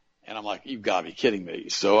lights. And I'm like, you've got to be kidding me.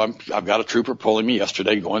 So I've got a trooper pulling me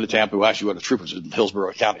yesterday going to Tampa, who actually wasn't a trooper, it was a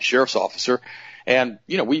Hillsborough County Sheriff's officer. And,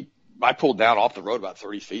 I pulled down off the road about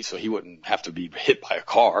 30 feet so he wouldn't have to be hit by a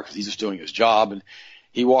car because he's just doing his job. And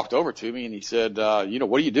he walked over to me and he said, what are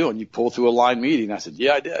you doing? You pulled through a line meeting. I said,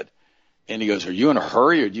 yeah, I did. And he goes, are you in a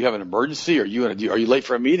hurry, or do you have an emergency, or are you late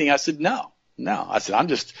for a meeting? I said, no. I said, I'm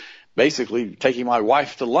just basically taking my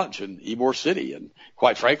wife to lunch in Ybor City. And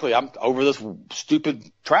quite frankly, I'm over this stupid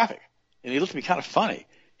traffic. And he looked at me kind of funny.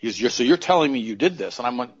 He goes, so you're telling me you did this? And I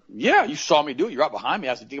went, yeah, you saw me do it. You're right behind me.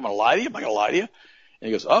 I said, think I'm going to lie to you? I'm not going to lie to you. And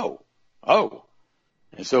he goes, oh.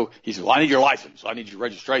 And so he said, well, I need your license. I need your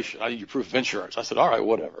registration. I need your proof of insurance. I said, all right,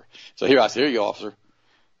 whatever. So here here you, officer.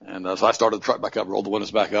 And so I started the truck back up, rolled the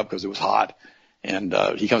windows back up because it was hot. And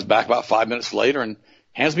he comes back about 5 minutes later and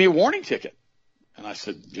hands me a warning ticket. And I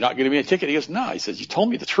said, you're not giving me a ticket? He goes, no. He says, you told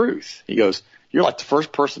me the truth. He goes, you're like the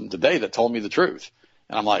first person today that told me the truth.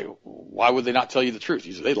 And I'm like, why would they not tell you the truth?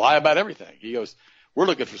 He said, they lie about everything. He goes, we're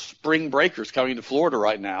looking for spring breakers coming to Florida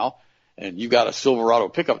right now. And you got a Silverado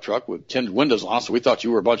pickup truck with tinted windows on, so we thought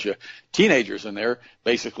you were a bunch of teenagers in there,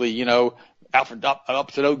 basically, up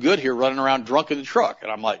to no good here, running around drunk in the truck.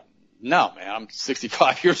 And I'm like, no, man, I'm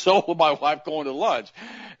 65 years old with my wife going to lunch.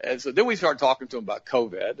 And so then we started talking to him about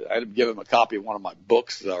COVID. I had to give him a copy of one of my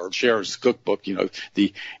books, or Sharon's cookbook,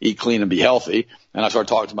 the Eat Clean and Be Healthy. And I started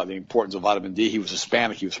talking to him about the importance of vitamin D. He was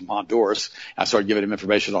Hispanic. He was from Honduras. I started giving him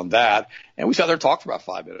information on that. And we sat there and talked for about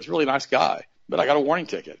 5 minutes. Really nice guy. But I got a warning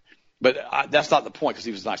ticket. But that's not the point, because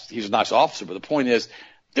he was nice. He was a nice officer. But the point is,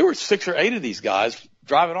 there were 6 or 8 of these guys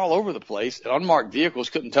driving all over the place in unmarked vehicles,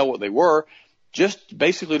 couldn't tell what they were, just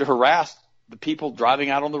basically to harass the people driving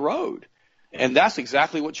out on the road. And that's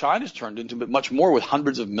exactly what China's turned into, but much more, with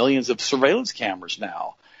hundreds of millions of surveillance cameras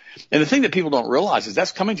now. And the thing that people don't realize is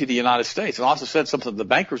that's coming to the United States. And I also said something, the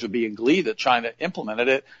bankers would be in glee that China implemented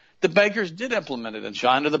it. The bankers did implement it in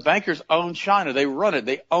China. The bankers own China. They run it.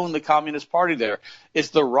 They own the Communist Party there. It's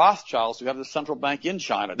the Rothschilds who have the central bank in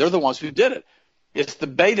China. They're the ones who did it. It's the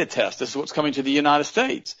beta test. This is what's coming to the United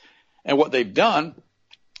States. And what they've done,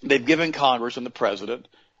 they've given Congress and the president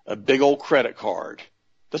a big old credit card.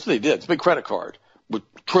 That's what they did. It's a big credit card with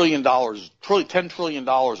 $10 trillion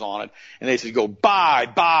on it. And they said, go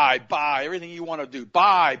buy, everything you want to do.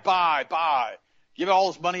 Buy. Give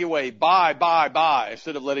all this money away. Buy.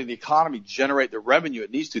 Instead of letting the economy generate the revenue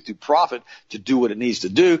it needs to through profit to do what it needs to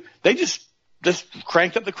do, they just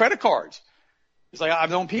cranked up the credit cards. It's like I've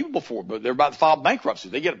known people before, but they're about to file bankruptcy.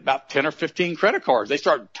 They get about 10 or 15 credit cards. They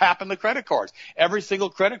start tapping the credit cards. Every single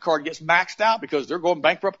credit card gets maxed out because they're going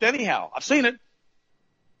bankrupt anyhow. I've seen it.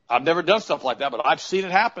 I've never done stuff like that, but I've seen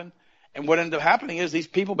it happen. And what ended up happening is these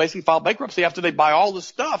people basically file bankruptcy after they buy all this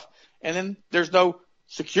stuff, and then there's no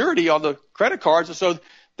security on the credit cards, and so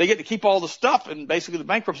they get to keep all the stuff, and basically the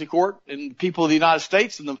bankruptcy court and people of the United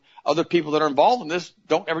States and the other people that are involved in this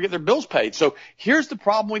don't ever get their bills paid. So here's the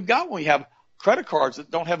problem we've got when we have credit cards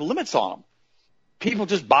that don't have limits on them. People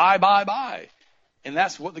just buy. And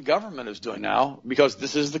that's what the government is doing now, because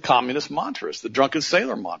this is the communist mantra. It's the drunken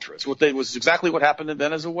sailor mantra. It was exactly what happened in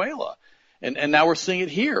Venezuela. And now we're seeing it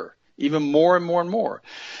here, even more and more and more.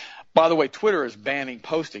 By the way, Twitter is banning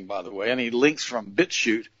posting, by the way, any links from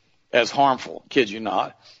BitChute as harmful. Kid you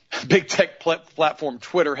not. Big tech platform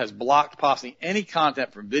Twitter has blocked posting any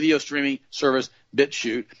content from video streaming service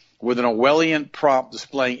BitChute with an Orwellian prompt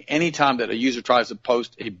displaying any time that a user tries to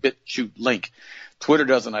post a BitChute link. Twitter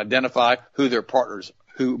doesn't identify who their partners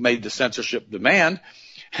who made the censorship demand.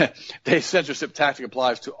 The censorship tactic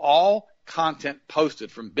applies to all content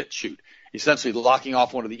posted from BitChute, essentially locking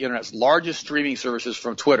off one of the Internet's largest streaming services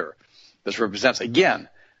from Twitter. This represents, again,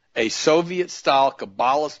 a Soviet-style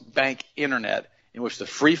Kabbalist bank Internet in which the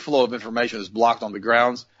free flow of information is blocked on the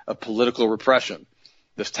grounds of political repression.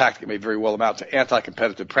 This tactic may very well amount to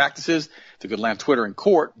anti-competitive practices that could land Twitter in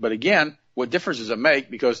court, but again, what difference does it make?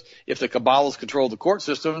 Because if the Kabbalists control the court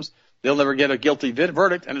systems, they'll never get a guilty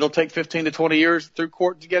verdict, and it'll take 15 to 20 years through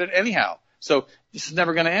court to get it anyhow. So this is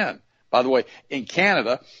never going to end. By the way, in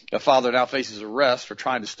Canada, a father now faces arrest for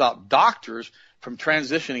trying to stop doctors from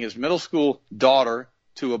transitioning his middle school daughter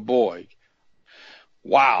to a boy.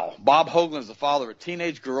 Wow. Bob Hoagland is the father of a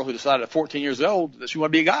teenage girl who decided at 14 years old that she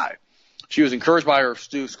wanted to be a guy. She was encouraged by her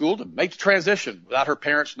school to make the transition without her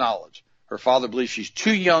parents' knowledge. Her father believes she's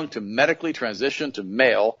too young to medically transition to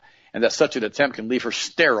male, and that such an attempt can leave her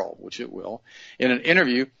sterile, which it will. In an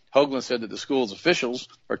interview, Hoagland said that the school's officials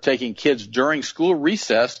are taking kids during school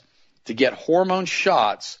recess to get hormone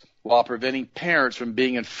shots while preventing parents from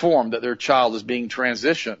being informed that their child is being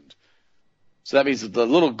transitioned. So that means that the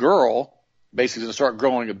little girl basically is going to start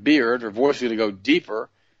growing a beard, her voice is going to go deeper,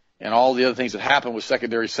 and all the other things that happen with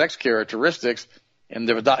secondary sex characteristics, and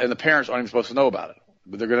the parents aren't even supposed to know about it,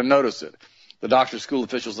 but they're going to notice it. The doctor's school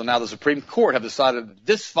officials and now the Supreme Court have decided that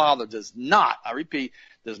this father does not, I repeat,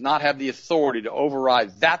 does not have the authority to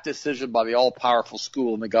override that decision by the all-powerful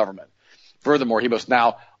school and the government. Furthermore, he must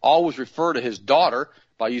now always refer to his daughter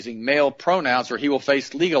by using male pronouns or he will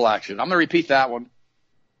face legal action. I'm going to repeat that one.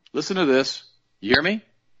 Listen to this. You hear me?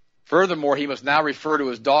 Furthermore, he must now refer to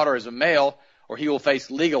his daughter as a male or he will face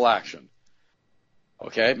legal action.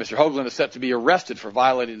 Okay, Mr. Hoagland is set to be arrested for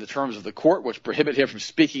violating the terms of the court, which prohibit him from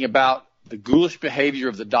speaking about the ghoulish behavior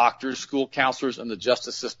of the doctors, school counselors, and the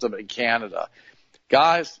justice system in Canada.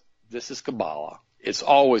 Guys, this is Kabbalah. It's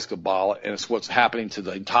always Kabbalah, and it's what's happening to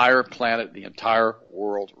the entire planet, the entire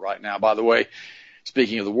world right now. By the way,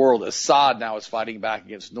 speaking of the world, Assad now is fighting back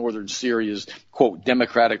against northern Syria's, quote,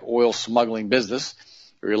 democratic oil smuggling business.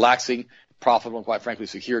 A relaxing, profitable, and quite frankly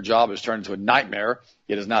secure job has turned into a nightmare.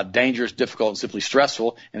 It is now dangerous, difficult, and simply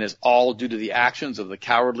stressful, and is all due to the actions of the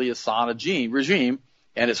cowardly Assad regime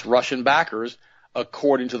and its Russian backers,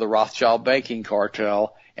 according to the Rothschild banking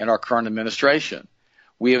cartel and our current administration.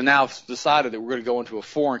 We have now decided that we're going to go into a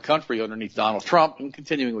foreign country underneath Donald Trump and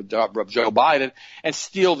continuing with Joe Biden and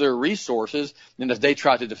steal their resources. And if they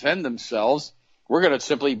try to defend themselves, we're going to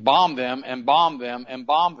simply bomb them and bomb them and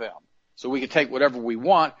bomb them. So we can take whatever we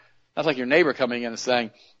want. That's like your neighbor coming in and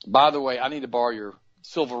saying, by the way, I need to borrow your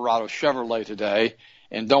Silverado Chevrolet today,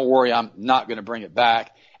 and don't worry, I'm not going to bring it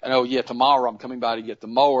back. And oh, yeah, tomorrow I'm coming by to get the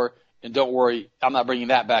mower, and don't worry, I'm not bringing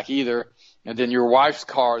that back either. And then your wife's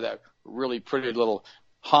car, that really pretty little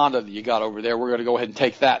Honda that you got over there, we're going to go ahead and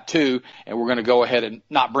take that too, and we're going to go ahead and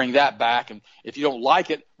not bring that back. And if you don't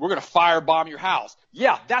like it, we're going to firebomb your house.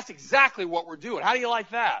 Yeah, that's exactly what we're doing. How do you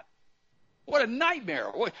like that? What a nightmare.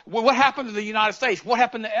 What happened to the United States? What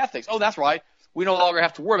happened to ethics? Oh, that's right. We no longer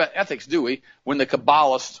have to worry about ethics, do we, when the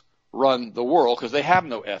Kabbalists run the world, because they have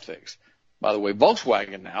no ethics. By the way,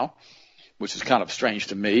 Volkswagen now, which is kind of strange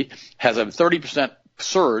to me, has a 30%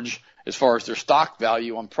 surge as far as their stock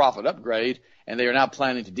value on profit upgrade, and they are now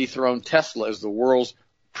planning to dethrone Tesla as the world's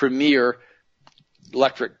premier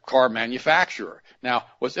electric car manufacturer. Now,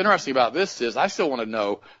 what's interesting about this is I still want to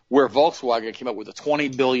know where Volkswagen came up with the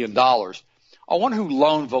 $20 billion. I wonder who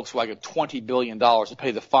loaned Volkswagen $20 billion to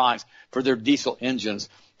pay the fines for their diesel engines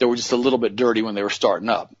that were just a little bit dirty when they were starting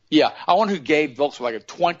up. Yeah, I wonder who gave Volkswagen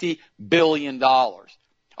 $20 billion.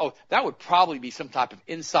 Oh, that would probably be some type of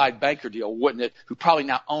inside banker deal, wouldn't it, who probably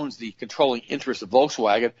now owns the controlling interest of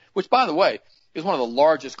Volkswagen, which, by the way, is one of the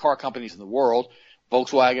largest car companies in the world.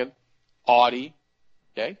 Volkswagen, Audi,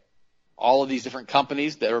 okay? All of these different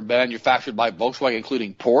companies that are manufactured by Volkswagen,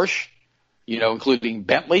 including Porsche, including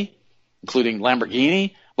Bentley, including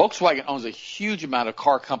Lamborghini. Volkswagen owns a huge amount of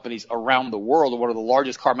car companies around the world. They're one of the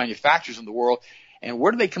largest car manufacturers in the world. And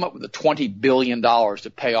where did they come up with the $20 billion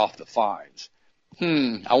to pay off the fines?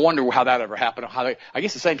 I wonder how that ever happened. I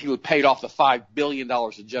guess the same people who paid off the $5 billion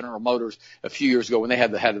to General Motors a few years ago when they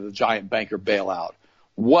had the head of the giant banker bailout.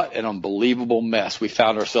 What an unbelievable mess we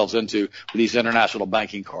found ourselves into with these international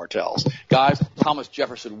banking cartels. Guys, Thomas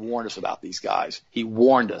Jefferson warned us about these guys. He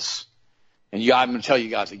warned us. And I'm going to tell you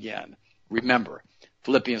guys again, remember,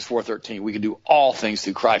 Philippians 4:13, we can do all things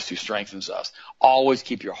through Christ who strengthens us. Always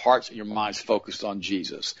keep your hearts and your minds focused on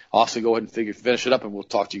Jesus. Also, go ahead and finish it up, and we'll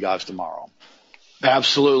talk to you guys tomorrow.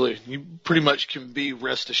 Absolutely. You pretty much can be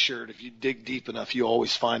rest assured if you dig deep enough, you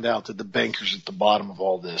always find out that the bankers at the bottom of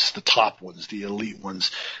all this, the top ones, the elite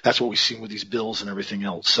ones, that's what we've seen with these bills and everything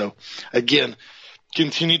else. So, again,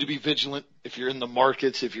 continue to be vigilant. If you're in the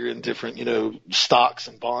markets, if you're in different, stocks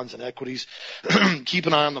and bonds and equities, keep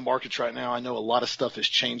an eye on the markets right now. I know a lot of stuff is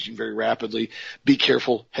changing very rapidly. Be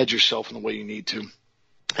careful. Hedge yourself in the way you need to.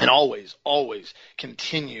 And always, always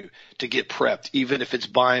continue to get prepped, even if it's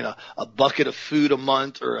buying a bucket of food a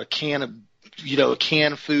month or a can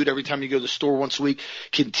of food every time you go to the store once a week.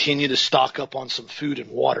 Continue to stock up on some food and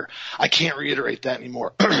water. I can't reiterate that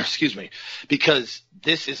anymore, excuse me, because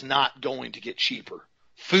this is not going to get cheaper.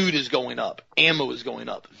 Food is going up. Ammo is going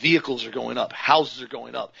up. Vehicles are going up. Houses are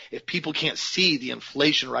going up. If people can't see the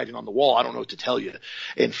inflation writing on the wall, I don't know what to tell you.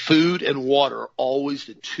 And food and water are always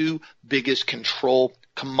the two biggest control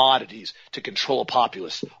commodities to control a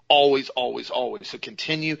populace. Always, always, always. So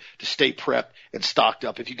continue to stay prepped and stocked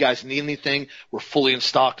up. If you guys need anything, we're fully in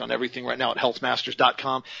stock on everything right now at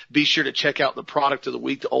healthmasters.com. Be sure to check out the product of the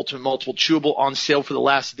week, the Ultimate Multiple Chewable, on sale for the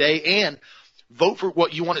last day. And vote for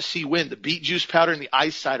what you want to see win. The beet juice powder and the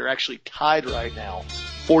ice cider are actually tied right now,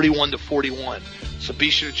 41-41. So be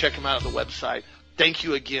sure to check them out at the website. Thank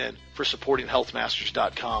you again for supporting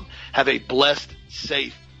healthmasters.com. Have a blessed,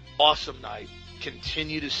 safe, awesome night.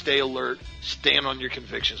 Continue to stay alert. Stand on your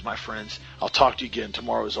convictions, my friends. I'll talk to you again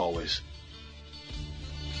tomorrow as always.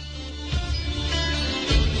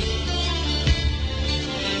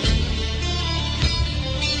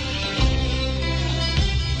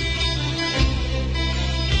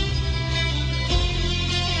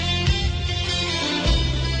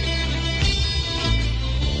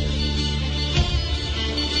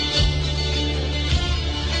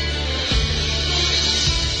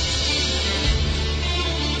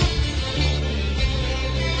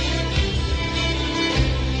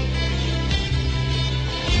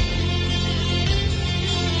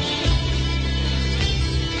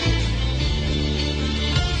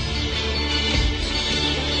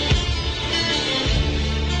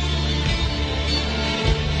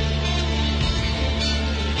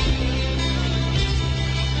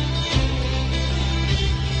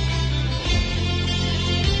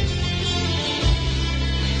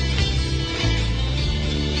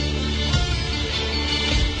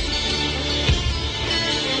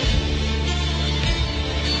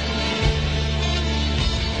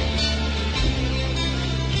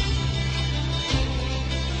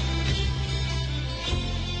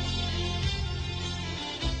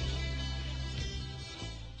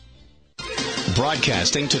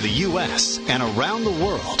 Broadcasting to the U.S. and around the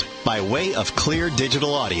world by way of clear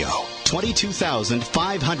digital audio,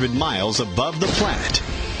 22,500 miles above the planet.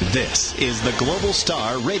 This is the Global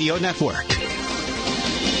Star Radio Network.